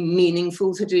something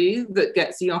meaningful to do that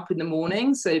gets you up in the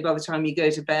morning. So by the time you go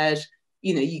to bed,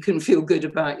 you know, you can feel good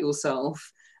about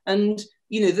yourself. And,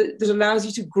 you know, that allows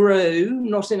you to grow,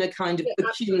 not in a kind of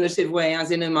accumulative way, as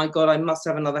in, oh my God, I must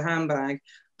have another handbag.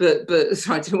 But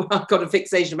sorry, I've got a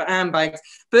fixation about handbags,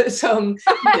 but you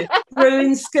know, grow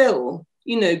in skill.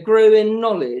 You know, grow in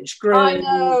knowledge, I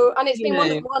know, and it's been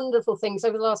one of the wonderful things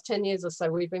over the last 10 years or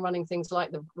so. We've been running things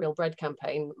like the Real Bread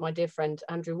campaign. My dear friend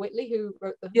Andrew Whitley, who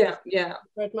wrote the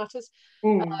Bread Matters,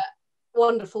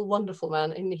 wonderful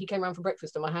man, and he came around for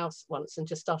breakfast at my house once and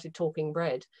just started talking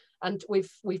bread. And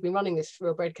we've been running this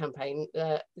Real Bread campaign.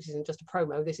 This isn't just a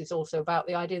promo. This is also about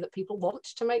the idea that people want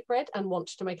to make bread and want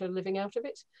to make a living out of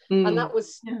it. And that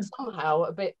was somehow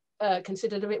a bit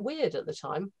considered a bit weird at the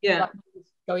time. Like,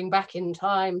 going back in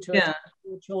time to a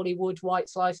Chorley Wood white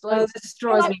sliced loaf. Oh, this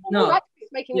drives me nuts.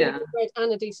 Making really good bread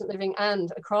and a decent living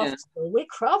and a craft skill. We're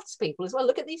craftspeople as well.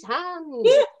 Look at these hands.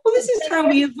 Yeah, well, this is how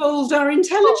we evolved our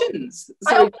intelligence.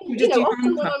 So you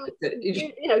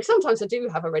know, sometimes I do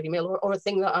have a ready meal or a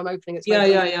thing that I'm opening. It's We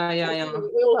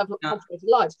all have complicated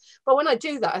lives, but when I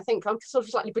do that, I think I'm sort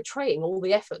of slightly betraying all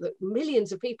the effort that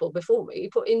millions of people before me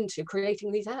put into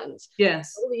creating these hands.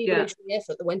 Yes, all the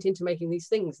effort that went into making these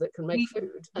things that can make food.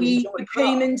 And we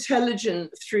became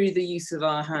intelligent through the use of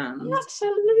our hands.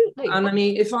 Absolutely. And I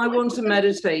mean, if I want to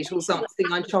meditate or something,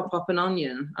 I chop up an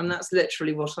onion, and that's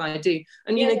literally what I do.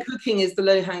 And you know, cooking is the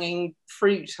low-hanging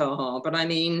fruit, but I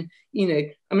mean, you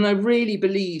know, I really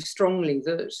believe strongly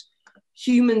that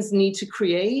humans need to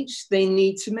create, they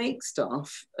need to make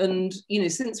stuff. And, you know,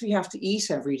 since we have to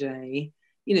eat every day,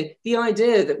 you know, the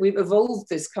idea that we've evolved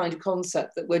this kind of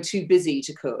concept that we're too busy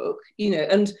to cook, you know,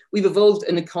 and we've evolved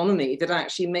an economy that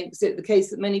actually makes it the case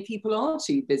that many people are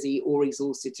too busy or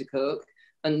exhausted to cook.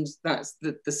 And that's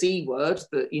the C word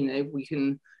that, you know, we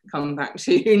can come back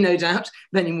to, no doubt,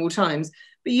 many more times.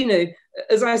 But, you know,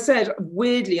 as I said,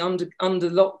 weirdly under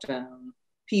lockdown,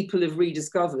 people have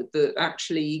rediscovered that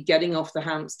actually getting off the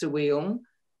hamster wheel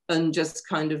and just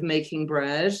kind of making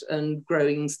bread and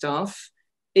growing stuff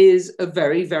is a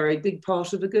very, very big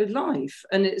part of a good life.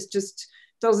 And it's just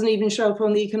doesn't even show up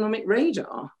on the economic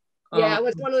radar. Yeah, it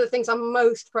was one of the things I'm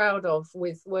most proud of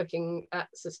with working at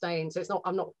Sustain. So it's not,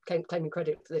 I'm not claiming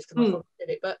credit for this because my father did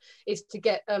it, but it's to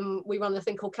get, we run a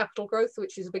thing called Capital Growth,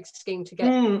 which is a big scheme to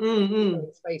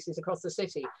get spaces across the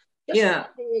city. Just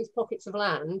finding these pockets of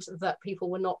land that people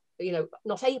were not, you know,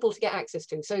 not able to get access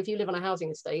to. So if you live on a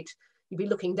housing estate, you'd be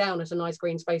looking down at a nice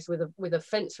green space with a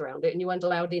fence around it, and you weren't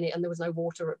allowed in it, and there was no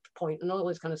water at point and all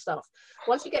this kind of stuff.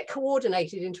 Once you get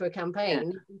coordinated into a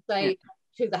campaign, you can say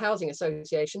to the housing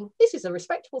association, this is a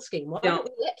respectable scheme. Why don't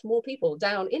we let more people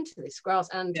down into this grass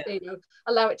and you know,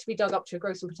 allow it to be dug up to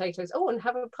grow some potatoes? Oh, and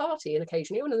have a party, and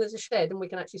occasionally, and there's a shed, and we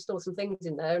can actually store some things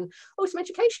in there. And some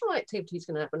educational activities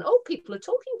can happen. Oh, people are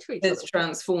talking to each other. It's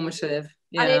transformative.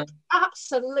 And it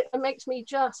absolutely makes me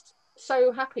just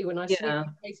so happy when I see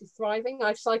places thriving.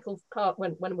 I've cycled past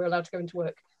when we're allowed to go into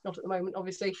work, not at the moment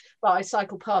obviously, but I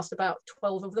cycle past about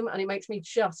 12 of them, and it makes me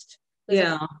just a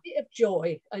bit of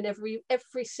joy. And every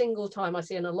single time I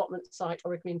see an allotment site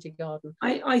or a community garden,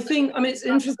 I think, I mean, it's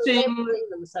interesting,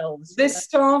 this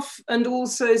stuff, and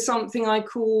also something I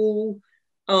call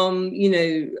you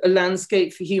know, a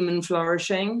landscape for human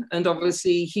flourishing. And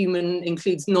obviously human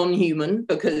includes non-human,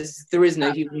 because there is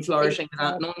no human flourishing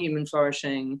without non-human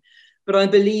flourishing. But I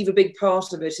believe a big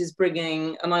part of it is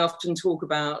bringing, and I often talk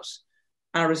about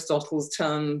Aristotle's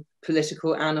term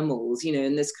political animals, you know,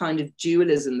 and this kind of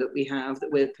dualism that we have,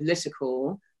 that we're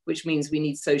political, which means we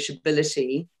need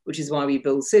sociability, which is why we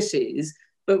build cities,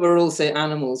 but we're also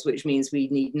animals, which means we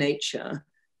need nature.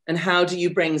 And how do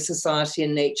you bring society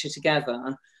and nature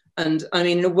together? And I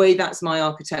mean, in a way, that's my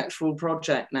architectural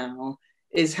project now,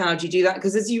 is how do you do that?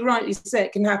 Because as you rightly say,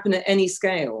 it can happen at any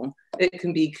scale. It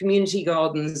can be community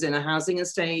gardens in a housing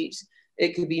estate.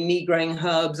 It could be me growing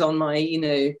herbs on my, you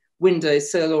know,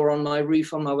 windowsill or on my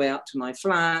roof on my way up to my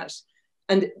flat.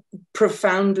 And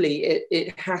profoundly,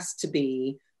 it has to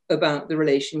be about the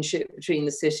relationship between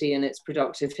the city and its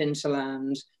productive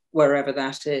hinterland, wherever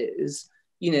that is.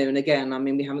 You know, and again, I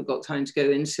mean, we haven't got time to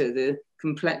go into the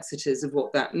complexities of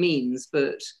what that means,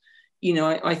 but, you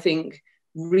know, I think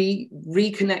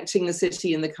reconnecting the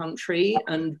city and the country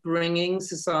and bringing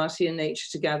society and nature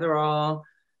together are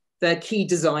their key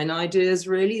design ideas,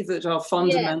 really, that are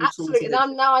fundamental. Yeah, absolutely.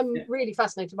 And I'm really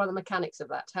fascinated by the mechanics of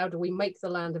that. How do we make the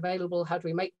land available? How do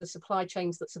we make the supply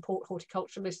chains that support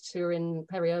horticulturalists who are in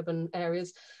peri-urban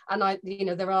areas? And you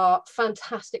know, there are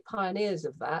fantastic pioneers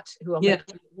of that who are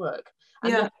making it work.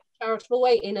 And not in a charitable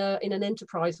way, in an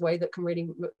enterprise way that can really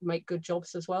make good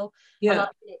jobs as well. Yeah. And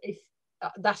if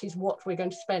that is what we're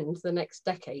going to spend the next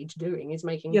decade doing, is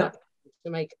making that, to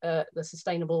make the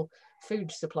sustainable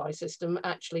food supply system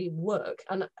actually work.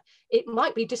 And it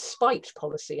might be despite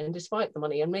policy and despite the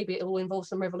money, and maybe it will involve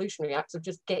some revolutionary acts of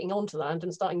just getting onto land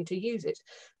and starting to use it,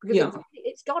 because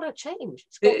it's got to change.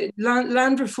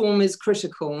 Land reform is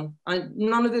critical.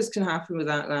 None of this can happen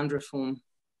without land reform.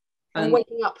 And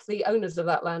waking up the owners of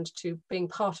that land to being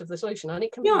part of the solution. And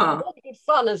it can be really good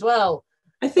fun as well.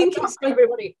 I think it's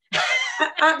everybody.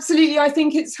 Absolutely. I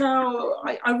think it's how,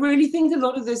 I really think a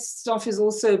lot of this stuff is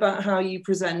also about how you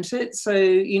present it. So,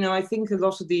 you know, I think a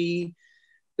lot of the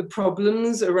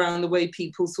problems around the way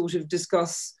people sort of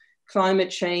discuss climate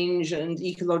change and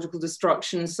ecological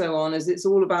destruction and so on, is it's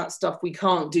all about stuff we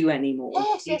can't do anymore,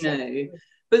 you know.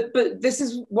 But this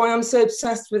is why I'm so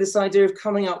obsessed with this idea of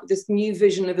coming up with this new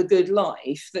vision of a good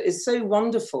life that is so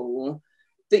wonderful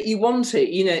that you want it,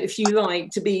 you know, if you like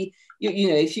to be, you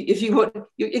know, if you want,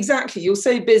 exactly, you're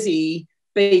so busy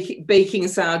baking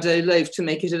sourdough loaf to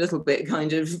make it a little bit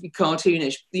kind of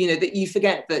cartoonish, you know, that you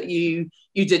forget that you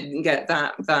didn't get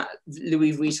that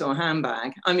Louis Vuitton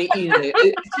handbag. I mean, you know,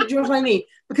 do you know what I mean?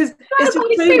 Because it's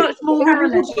just so much more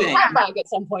handbag at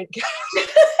some point.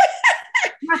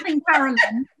 Nothing,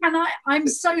 Carolyn. I'm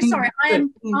so sorry. I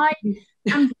am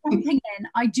jumping in.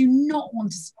 I do not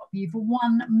want to stop you for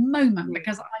one moment,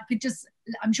 because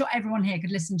I'm sure everyone here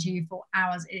could listen to you for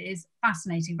hours. It is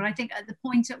fascinating. But I think at the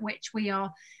point at which we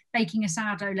are baking a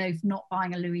sourdough loaf, not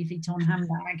buying a Louis Vuitton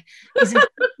handbag, is a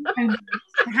moment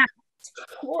perhaps.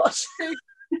 What?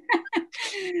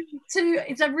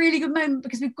 It's a really good moment,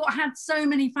 because we've had so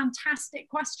many fantastic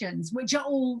questions which are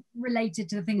all related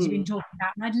to the things you've been talking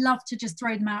about, and I'd love to just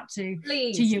throw them out to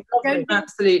you.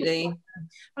 Absolutely.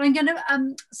 But I'm going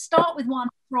to start with one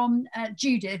from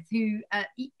Judith, who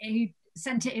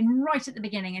sent it in right at the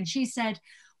beginning, and she said,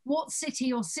 what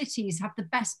city or cities have the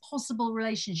best possible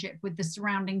relationship with the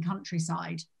surrounding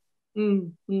countryside?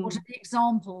 What are the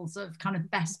examples of kind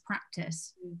of best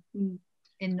practice?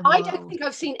 in the I world? don't think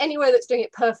I've seen anywhere that's doing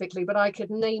it perfectly, but I could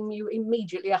name you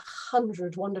immediately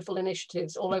 100 wonderful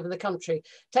initiatives all over the country.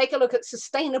 Take a look at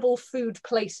sustainable food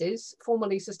places,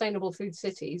 formerly sustainable food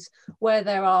cities, where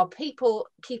there are people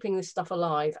keeping this stuff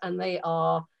alive, and they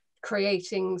are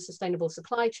creating sustainable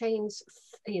supply chains,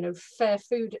 you know, fair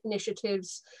food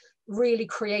initiatives, really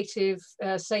creative,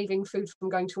 saving food from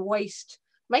going to waste,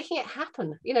 making it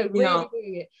happen, you know, really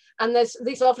doing it. And there's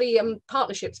these lovely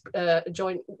partnerships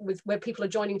where people are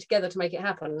joining together to make it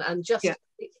happen. And just,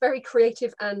 it's very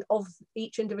creative and of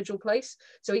each individual place.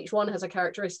 So each one has a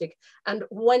characteristic. And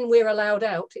when we're allowed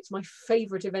out, it's my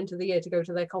favorite event of the year to go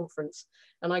to their conference.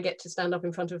 And I get to stand up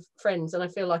in front of friends. And I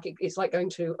feel like it's like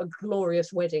going to a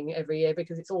glorious wedding every year,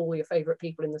 because it's all your favorite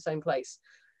people in the same place.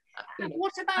 You know.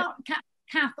 What about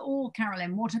Kath or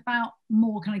Carolyn, what about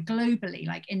more kind of globally,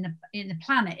 like in the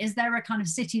planet? Is there a kind of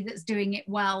city that's doing it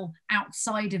well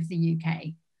outside of the UK?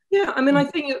 Yeah, I mean, I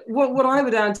think what I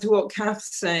would add to what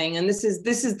Kath's saying, and this is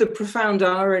the profound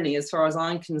irony as far as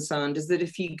I'm concerned, is that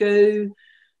if you go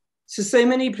to so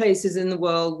many places in the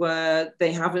world where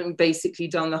they haven't basically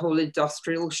done the whole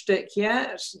industrial shtick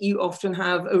yet, you often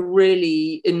have a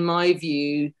really, in my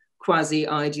view,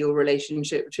 quasi-ideal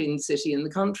relationship between the city and the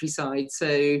countryside.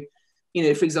 So, you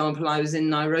know, for example, I was in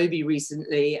Nairobi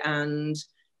recently, and,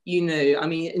 you know, I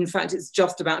mean, in fact, it's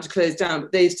just about to close down,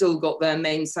 but they've still got their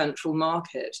main central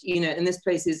market, you know, and this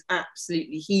place is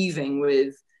absolutely heaving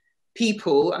with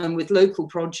people and with local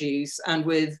produce and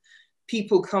with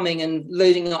people coming and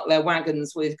loading up their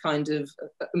wagons with kind of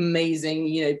amazing,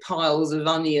 you know, piles of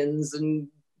onions and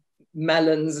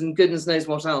melons and goodness knows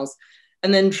what else,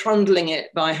 and then trundling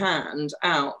it by hand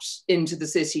out into the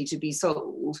city to be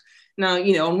sold. Now,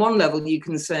 you know, on one level you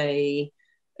can say,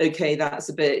 okay, that's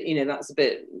a bit, you know, that's a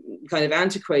bit kind of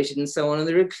antiquated and so on, and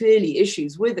there are clearly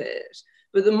issues with it.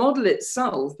 But the model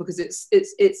itself, because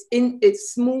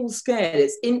it's small scale,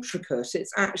 it's intricate,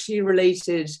 it's actually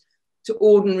related to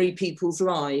ordinary people's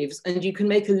lives, and you can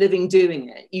make a living doing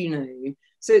it, you know.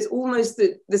 So it's almost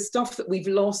the stuff that we've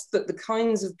lost, that the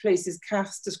kinds of places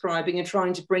Kath's describing are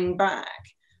trying to bring back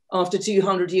after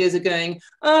 200 years of going,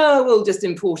 oh, we'll just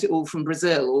import it all from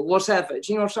Brazil or whatever. Do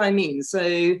you know what I mean?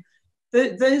 So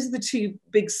those are the two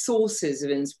big sources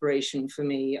of inspiration for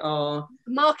me. Are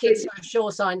markets are a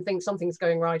sure sign think something's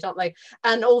going right, aren't they?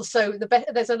 And also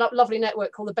there's a lovely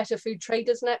network called the Better Food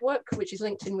Traders Network, which is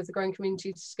linked in with the Growing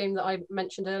Communities scheme that I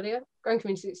mentioned earlier. Growing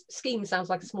Communities scheme sounds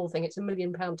like a small thing. It's £1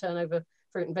 million turnover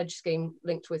fruit and veg scheme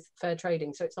linked with fair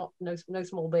trading, so it's not no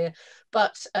small beer,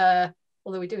 but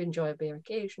although we do enjoy a beer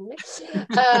occasionally.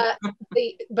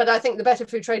 But I think the Better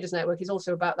Food Traders Network is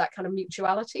also about that kind of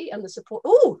mutuality and the support.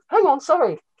 Oh, hang on,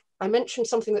 sorry. I mentioned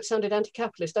something that sounded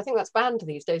anti-capitalist. I think that's banned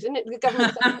these days, isn't it? The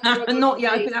government. Not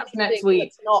yet, I think that's next week.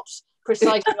 It's not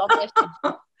precisely on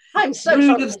message. I'm so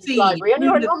sorry, Mrs. Library, and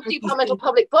you're a non-departmental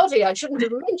public body. I shouldn't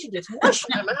have mentioned it. Wash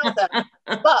my mouth out.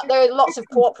 But there are lots of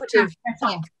cooperative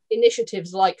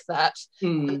initiatives like that.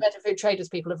 And Better Food Traders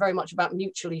people are very much about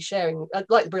mutually sharing,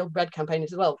 like the Real Bread campaign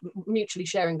as well, mutually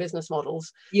sharing business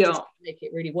models to make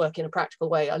it really work in a practical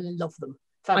way. I love them.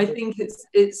 Fabulous. I think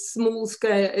it's small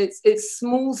scale. It's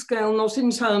small scale, not in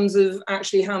terms of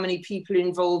actually how many people are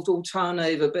involved or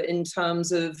turnover, but in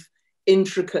terms of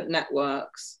intricate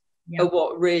networks. Are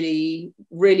what really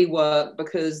work,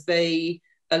 because they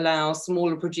allow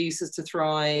smaller producers to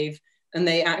thrive and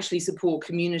they actually support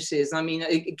communities. I mean,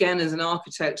 again, as an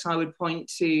architect, I would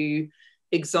point to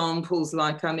examples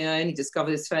like, I mean, I only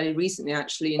discovered this fairly recently,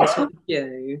 actually, in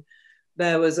Tokyo.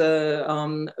 There was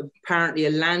apparently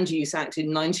a land use act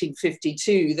in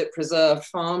 1952 that preserved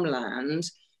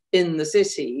farmland in the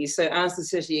city. So as the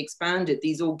city expanded,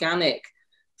 these organic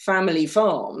family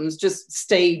farms just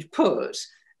stayed put.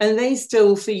 And they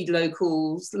still feed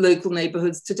local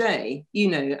neighborhoods today, you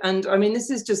know. And I mean,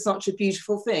 this is just such a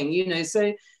beautiful thing, you know.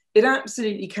 So it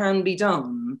absolutely can be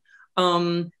done.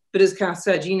 But as Kath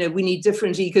said, you know, we need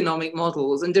different economic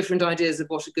models and different ideas of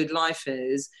what a good life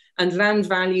is. And land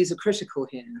values are critical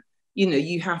here. You know,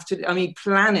 you have to, I mean,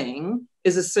 planning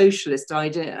is a socialist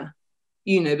idea,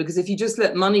 you know, because if you just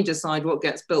let money decide what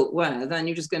gets built where, then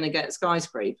you're just going to get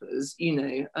skyscrapers, you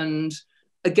know. And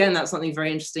again, that's something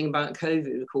very interesting about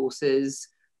COVID, of course, is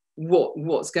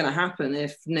what's going to happen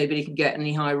if nobody can get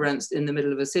any high rents in the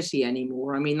middle of a city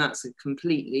anymore. I mean, that's a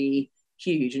completely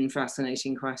huge and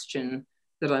fascinating question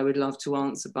that I would love to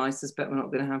answer, but I suspect we're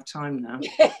not going to have time now.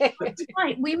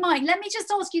 We might. Let me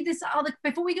just ask you this other,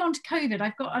 before we go on to COVID,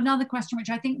 I've got another question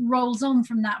which I think rolls on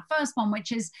from that first one,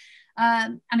 which is,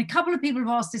 and a couple of people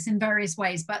have asked this in various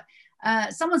ways, but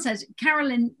someone says,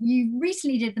 Carolyn, you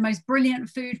recently did the most brilliant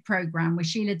food program with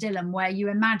Sheila Dillon, where they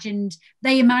imagined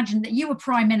that you were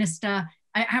Prime Minister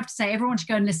I have to say, everyone should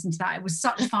go and listen to that. It was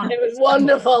such fun. It was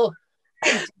wonderful.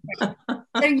 So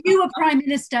you were Prime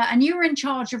Minister and you were in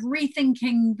charge of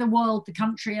rethinking the world, the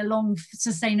country along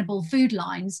sustainable food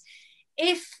lines.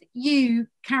 If you,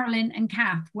 Carolyn and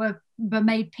Kath, were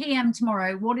made PM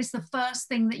tomorrow, what is the first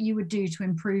thing that you would do to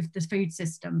improve the food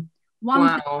system?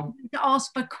 Wow. To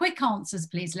ask for quick answers,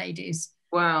 please, ladies.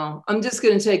 Wow. I'm just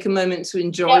going to take a moment to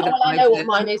enjoy that. Well, I know what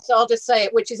mine is, so I'll just say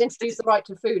it, which is introduce the right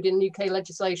to food in UK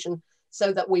legislation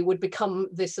so that we would become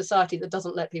this society that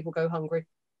doesn't let people go hungry.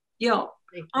 Yeah,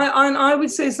 I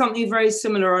would say something very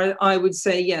similar. I would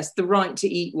say, yes, the right to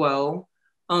eat well,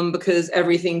 because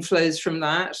everything flows from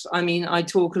that. I mean, I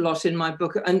talk a lot in my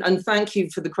book, and thank you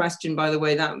for the question, by the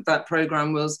way. That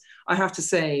program was, I have to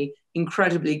say,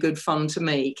 incredibly good fun to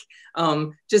make.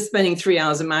 Just spending 3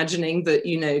 hours imagining that,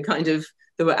 you know, kind of,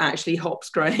 there were actually hops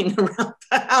growing around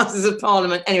the Houses of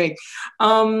Parliament. Anyway,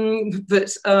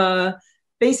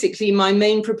 basically, my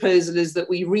main proposal is that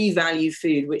we revalue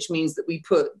food, which means that we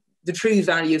put the true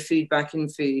value of food back in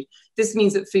food. This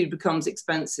means that food becomes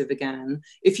expensive again.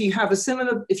 If you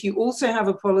also have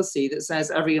a policy that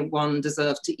says everyone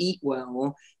deserves to eat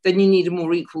well, then you need a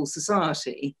more equal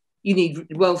society. You need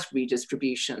wealth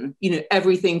redistribution. You know,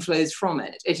 everything flows from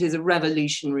it. It is a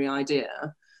revolutionary idea.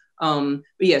 But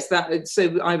yes,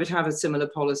 so I would have a similar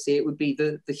policy. It would be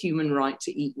the human right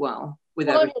to eat well. Well,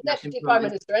 I'm your Deputy Prime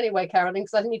Minister anyway, Carolyn,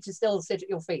 because I need to still sit at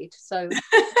your feet. So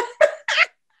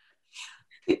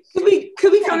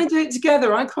could we kind of do it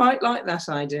together? I quite like that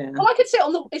idea. Well, I could sit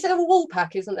on the. Is there a wall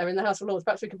pack, isn't there, in the House of Lords?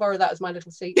 Perhaps we could borrow that as my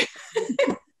little seat.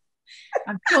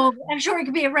 I'm sure it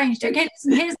could be arranged. Okay,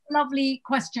 listen, here's a lovely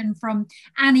question from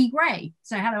Annie Gray.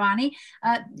 So hello, Annie.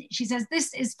 She says,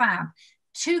 this is fab.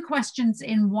 2 questions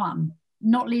in one,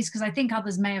 not least because I think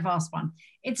others may have asked one.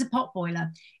 It's a pot boiler.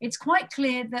 It's quite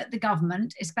clear that the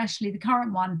government, especially the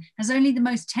current one, has only the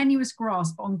most tenuous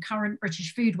grasp on current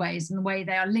British foodways and the way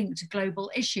they are linked to global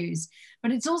issues.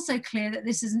 But it's also clear that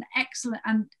this is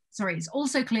it's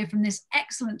also clear from this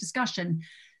excellent discussion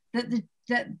that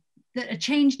that a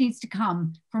change needs to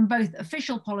come from both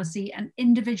official policy and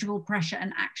individual pressure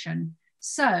and action.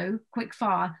 So, quick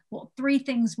fire, what 3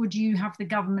 things would you have the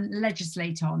government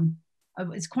legislate on?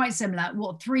 It's quite similar.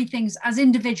 What 3 things as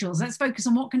individuals? Let's focus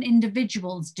on what can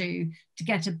individuals do to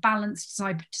get a balanced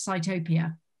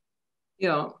Sitopia.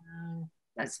 Yeah.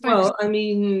 Well, I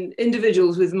mean,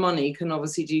 individuals with money can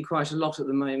obviously do quite a lot at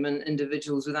the moment.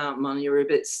 Individuals without money are a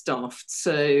bit stuffed.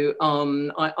 So,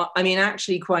 I mean,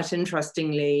 actually, quite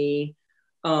interestingly,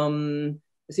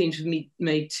 I seem to have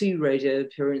made 2 radio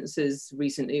appearances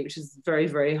recently, which is a very,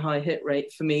 very high hit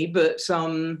rate for me. But,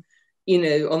 you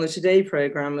know, on the Today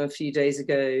programme a few days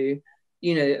ago,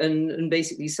 you know, and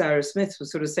basically Sarah Smith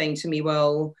was sort of saying to me,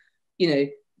 well, you know,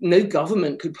 no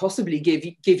government could possibly give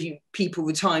you people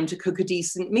the time to cook a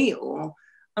decent meal.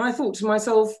 And I thought to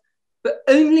myself, but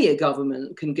only a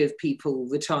government can give people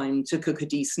the time to cook a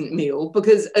decent meal,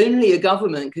 because only a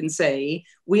government can say,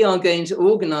 we are going to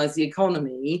organise the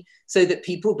economy so that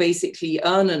people basically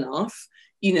earn enough,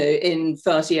 you know, in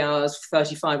 30 hours,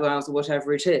 35 hours or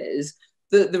whatever it is,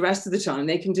 that the rest of the time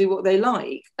they can do what they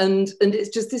like. And it's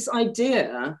just this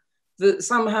idea that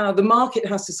somehow the market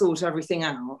has to sort everything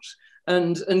out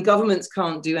and governments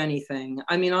can't do anything.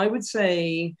 I mean, I would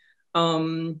say,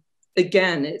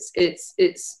 again,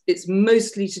 it's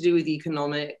mostly to do with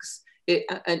economics,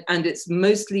 and it's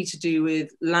mostly to do with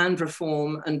land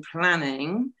reform and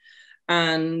planning.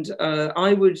 And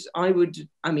I would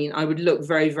look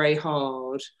very, very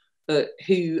hard at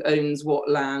who owns what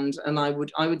land, and I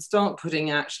would start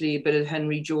putting actually a bit of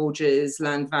Henry George's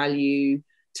land value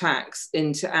tax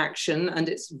into action. And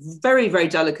it's very, very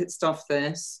delicate stuff,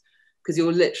 this, because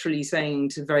you're literally saying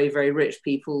to very, very rich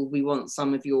people, we want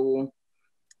some of your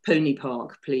pony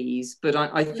park, please. But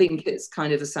I think it's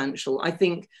kind of essential. I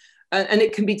think, and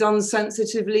it can be done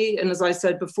sensitively. And as I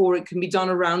said before, it can be done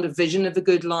around a vision of a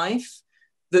good life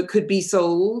that could be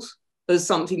sold as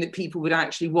something that people would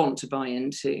actually want to buy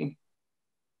into.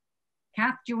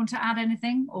 Kath, do you want to add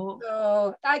anything?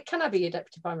 Or can I be your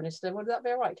Deputy Prime Minister? Would that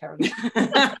be all right, Carolyn?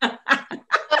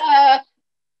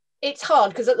 It's hard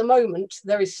because at the moment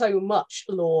there is so much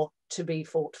law to be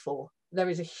fought for. There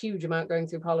is a huge amount going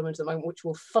through Parliament at the moment which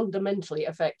will fundamentally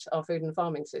affect our food and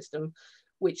farming system,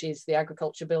 which is the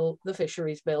Agriculture Bill, the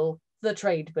Fisheries Bill, the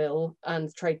Trade Bill,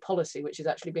 and Trade Policy, which is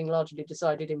actually being largely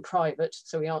decided in private,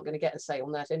 so we aren't going to get a say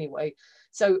on that anyway.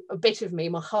 So a bit of me,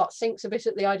 my heart sinks a bit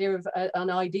at the idea of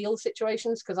an ideal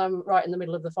situations, because I'm right in the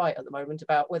middle of the fight at the moment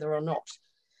about whether or not,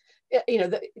 you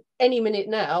know, any minute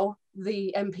now,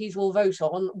 the MPs will vote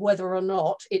on whether or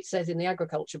not it says in the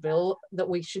Agriculture Bill that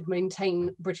we should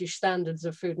maintain British standards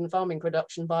of food and farming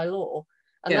production by law.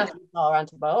 And that is our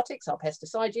antibiotics, our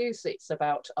pesticide use, it's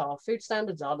about our food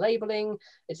standards, our labelling,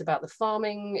 it's about the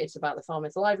farming, it's about the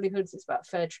farmers' livelihoods, it's about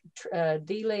fair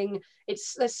dealing.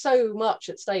 There's so much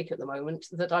at stake at the moment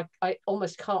that I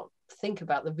almost can't think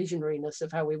about the visionariness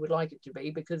of how we would like it to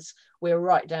be, because we're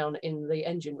right down in the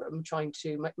engine room trying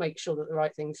to make sure that the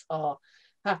right things are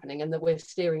happening and that we're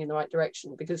steering in the right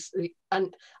direction. Because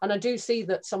and I do see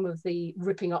that some of the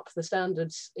ripping up the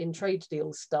standards in trade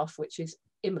deals stuff, which is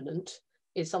imminent,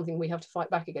 is something we have to fight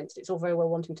back against. It's all very well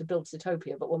wanting to build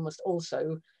Sitopia, but one must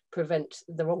also prevent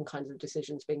the wrong kinds of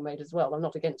decisions being made as well. I'm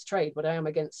not against trade, but I am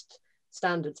against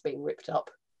standards being ripped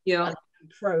up. Yeah. And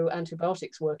pro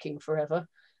antibiotics working forever.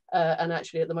 And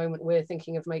actually at the moment we're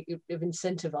thinking of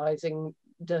incentivizing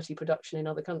dirty production in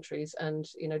other countries and,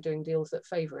 you know, doing deals that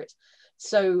favor it.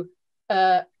 So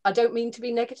I don't mean to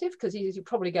be negative, because as you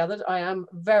probably gathered, I am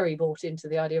very bought into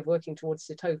the idea of working towards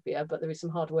Sitopia, but there is some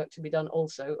hard work to be done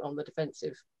also on the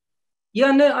defensive.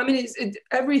 Yeah, no, I mean,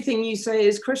 everything you say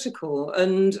is critical,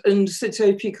 and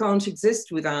Sitopia can't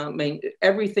exist without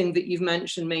everything that you've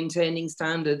mentioned, maintaining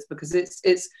standards, because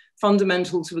it's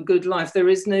fundamental to a good life. There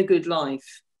is no good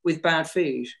life with bad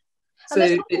food.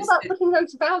 And so it's all about putting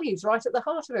those values right at the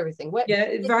heart of everything.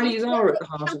 Values are at the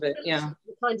heart of it. Yeah,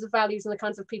 the kinds of values and the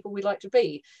kinds of people we'd like to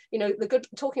be. You know,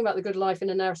 talking about the good life in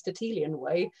an Aristotelian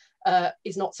way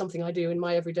is not something I do in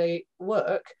my everyday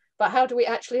work. But how do we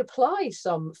actually apply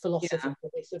some philosophy to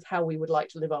this of how we would like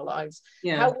to live our lives?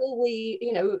 Yeah. How will we,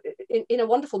 you know, in a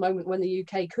wonderful moment when the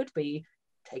UK could be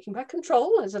taking back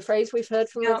control, as a phrase we've heard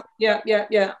from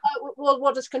well,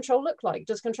 what does control look like?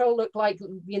 Does control look like,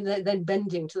 you know, then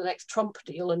bending to the next Trump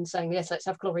deal and saying, yes, let's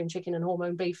have chlorine chicken and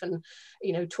hormone beef and,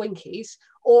 you know, Twinkies?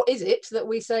 Or is it that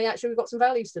we say, actually, we've got some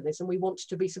values to this and we want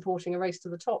to be supporting a race to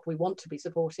the top? We want to be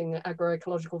supporting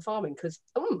agroecological farming because,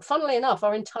 funnily enough,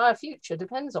 our entire future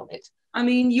depends on it. I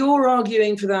mean, you're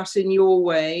arguing for that in your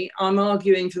way. I'm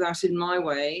arguing for that in my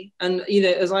way. And, you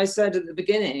know, as I said at the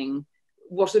beginning,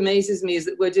 what amazes me is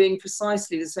that we're doing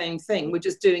precisely the same thing. We're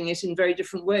just doing it in very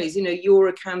different ways. You know, you're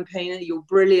a campaigner, you're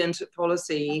brilliant at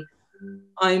policy.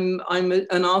 I'm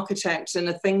an architect and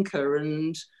a thinker,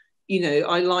 and, you know,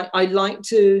 I like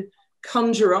to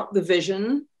conjure up the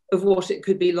vision of what it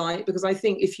could be like, because I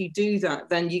think if you do that,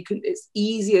 then it's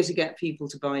easier to get people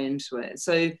to buy into it.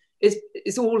 So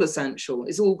it's all essential.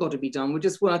 It's all got to be done. We're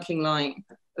just working like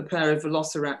a pair of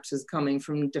velociraptors coming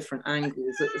from different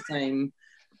angles at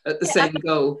the same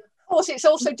goal. Of course, it's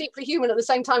also deeply human at the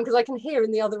same time, because I can hear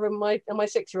in the other room my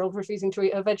 6-year-old refusing to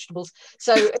eat her vegetables.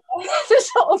 So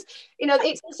sort of, you know,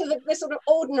 it's also the sort of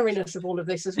ordinariness of all of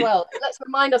this as well. Let's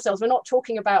remind ourselves, we're not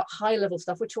talking about high level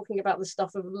stuff. We're talking about the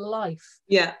stuff of life.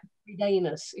 Yeah.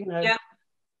 Everydayness, you know. Yeah.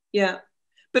 Yeah.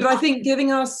 But I think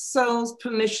giving ourselves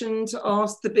permission to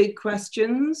ask the big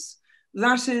questions,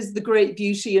 that is the great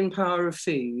beauty and power of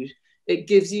food. It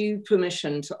gives you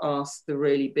permission to ask the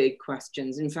really big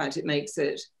questions. In fact, it makes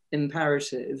it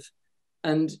imperative.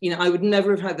 And, you know, I would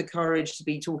never have had the courage to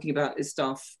be talking about this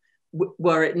stuff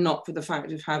were it not for the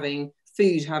fact of having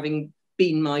food having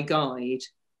been my guide.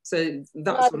 So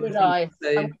that's what I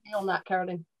think. I'm with you on that,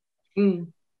 Carolyn.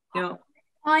 Yeah.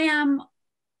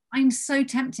 I'm so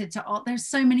tempted to, there's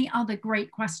so many other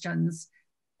great questions.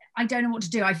 I don't know what to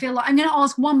do. I feel like I'm going to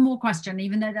ask one more question,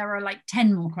 even though there are like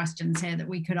 10 more questions here that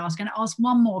we could ask. And ask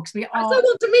one more because I still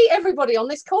want to meet everybody on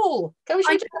this call. Can we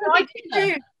I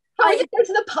go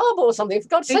to the pub or something? For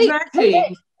God's sake.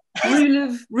 Exactly.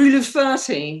 Rule of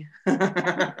 30.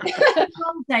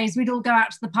 Long days we'd all go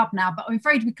out to the pub now, but I'm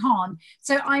afraid we can't.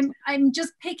 So I'm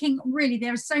just picking, really,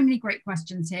 there are so many great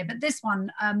questions here, but this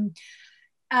one,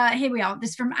 here we are. This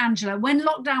is from Angela. When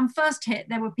lockdown first hit,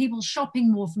 there were people shopping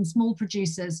more from small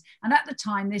producers. And at the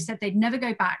time, they said they'd never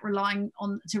go back relying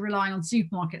on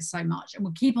supermarkets so much and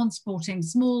would keep on supporting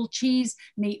small cheese,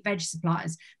 meat, veg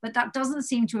suppliers. But that doesn't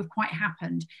seem to have quite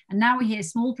happened. And now we hear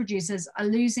small producers are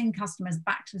losing customers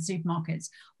back to the supermarkets.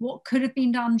 What could have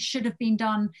been done, should have been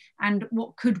done, and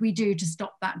what could we do to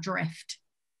stop that drift?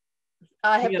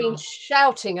 I have been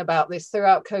shouting about this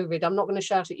throughout COVID. I'm not going to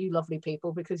shout at you lovely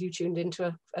people because you tuned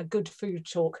into a good food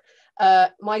talk.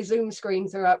 My Zoom screen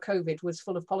throughout COVID was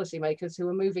full of policymakers who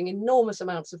were moving enormous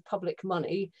amounts of public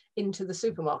money into the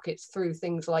supermarkets through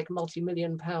things like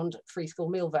multi-million-pound free school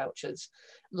meal vouchers,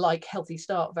 like Healthy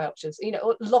Start vouchers. You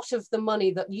know, a lot of the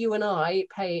money that you and I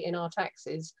pay in our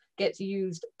taxes gets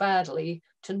used badly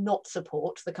to not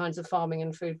support the kinds of farming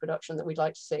and food production that we'd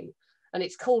like to see. And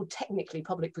it's called technically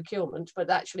public procurement, but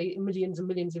actually millions and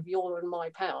millions of your and my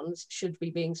pounds should be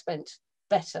being spent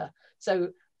better. So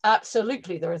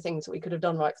absolutely there are things that we could have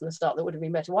done right from the start that would have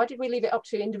been better. Why did we leave it up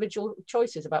to individual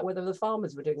choices about whether the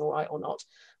farmers were doing all right or not?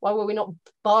 Why were we not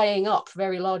buying up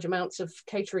very large amounts of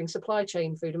catering supply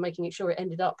chain food and making it sure it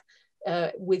ended up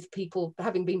with people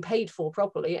having been paid for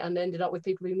properly and ended up with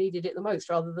people who needed it the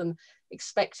most, rather than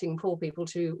expecting poor people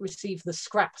to receive the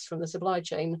scraps from the supply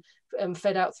chain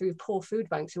fed out through poor food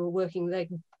banks who are working their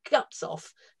guts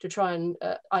off to try and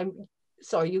I'm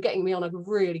sorry, you're getting me on a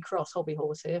really cross hobby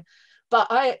horse here, but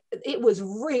it was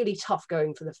really tough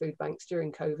going for the food banks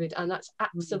during COVID, and that's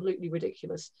absolutely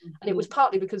ridiculous. And it was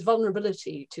partly because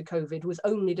vulnerability to COVID was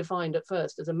only defined at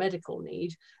first as a medical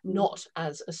need, not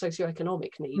as a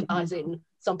socioeconomic need, as in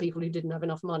some people who didn't have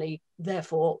enough money,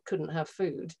 therefore couldn't have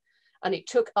food. And it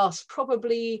took us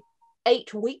probably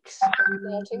 8 weeks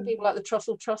of people like the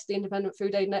Trussell Trust, the Independent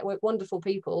Food Aid Network, wonderful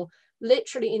people,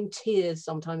 literally in tears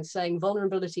sometimes, saying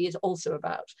vulnerability is also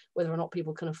about whether or not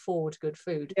people can afford good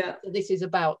food. Yeah. So this is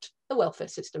about the welfare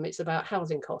system, it's about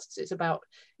housing costs, it's about,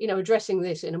 you know, addressing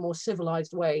this in a more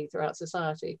civilized way throughout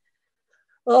society.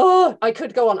 Oh, I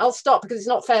could go on. I'll stop because it's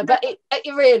not fair, but it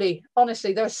really,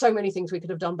 honestly, there are so many things we could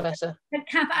have done better. But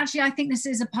Kath, actually, I think this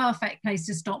is a perfect place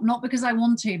to stop, not because I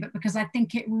want to, but because I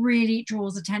think it really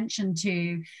draws attention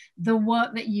to the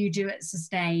work that you do at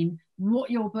Sustain,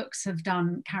 what your books have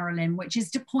done, Carolyn, which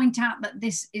is to point out that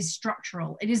this is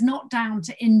structural. It is not down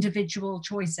to individual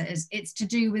choices. It's to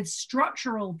do with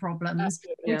structural problems,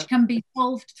 which can be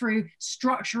solved through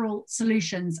structural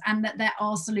solutions, and that there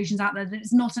are solutions out there, that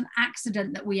it's not an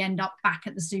accident that we end up back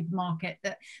at the supermarket,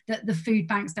 that the food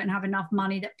banks don't have enough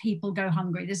money, that people go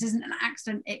hungry. This isn't an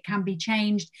accident. It can be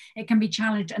changed. It can be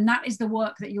challenged. And that is the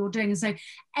work that you're doing. And so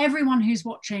everyone who's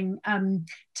watching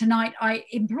tonight, I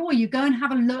implore you, go and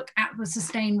have a look at the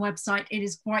Sustain website. It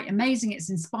is quite amazing. It's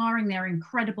inspiring. There are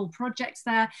incredible projects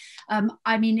there.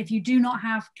 I mean, if you do not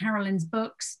have Carolyn's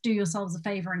books, do yourselves a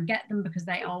favor and get them, because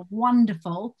they are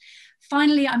wonderful.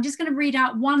 Finally, I'm just going to read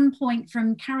out one point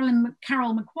from Carol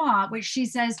McQuarrie, which she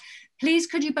says, please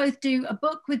could you both do a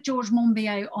book with George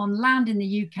Monbiot on land in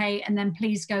the UK, and then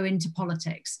please go into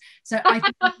politics. So I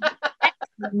think that's an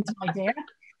excellent idea.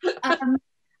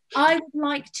 I would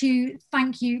like to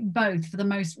thank you both for the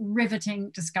most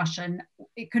riveting discussion.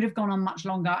 It could have gone on much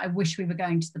longer. I wish we were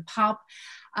going to the pub.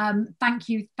 Thank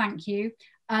you, thank you.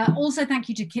 Also, thank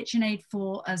you to KitchenAid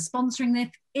for sponsoring this.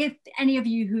 If any of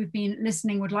you who've been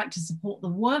listening would like to support the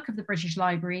work of the British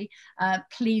Library,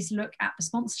 please look at the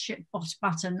sponsorship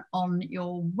button on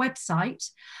your website.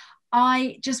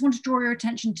 I just want to draw your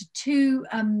attention to two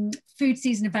food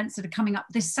season events that are coming up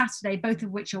this Saturday, both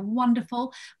of which are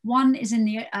wonderful. One is in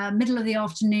the middle of the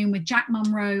afternoon with Jack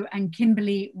Munro and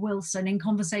Kimberly Wilson, in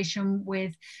conversation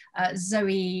with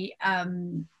Zoe.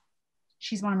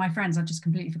 She's one of my friends. I've just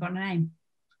completely forgotten her name.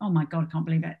 Oh my God, I can't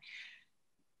believe it.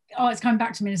 Oh, it's coming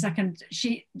back to me in a second.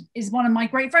 She is one of my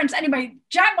great friends. Anyway,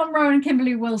 Jack Monroe and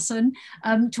Kimberly Wilson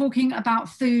talking about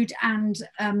food and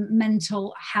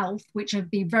mental health, which would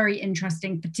be very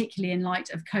interesting, particularly in light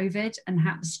of COVID and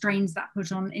how the strains that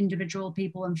put on individual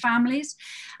people and families.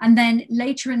 And then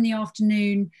later in the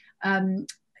afternoon,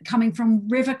 coming from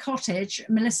River Cottage,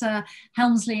 Melissa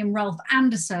Helmsley and Ralph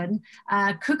Anderson,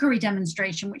 cookery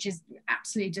demonstration, which is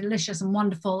absolutely delicious and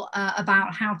wonderful,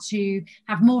 about how to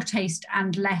have more taste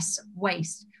and less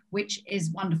waste, which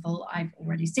is wonderful. I've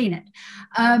already seen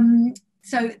it.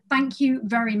 So thank you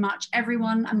very much,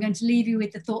 everyone. I'm going to leave you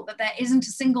with the thought that there isn't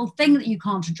a single thing that you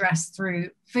can't address through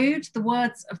food. The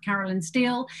words of Carolyn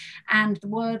Steel and the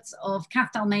words of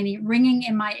Kath Dalmeny ringing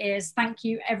in my ears. Thank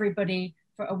you, everybody,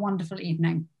 for a wonderful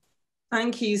evening.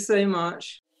 Thank you so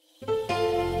much.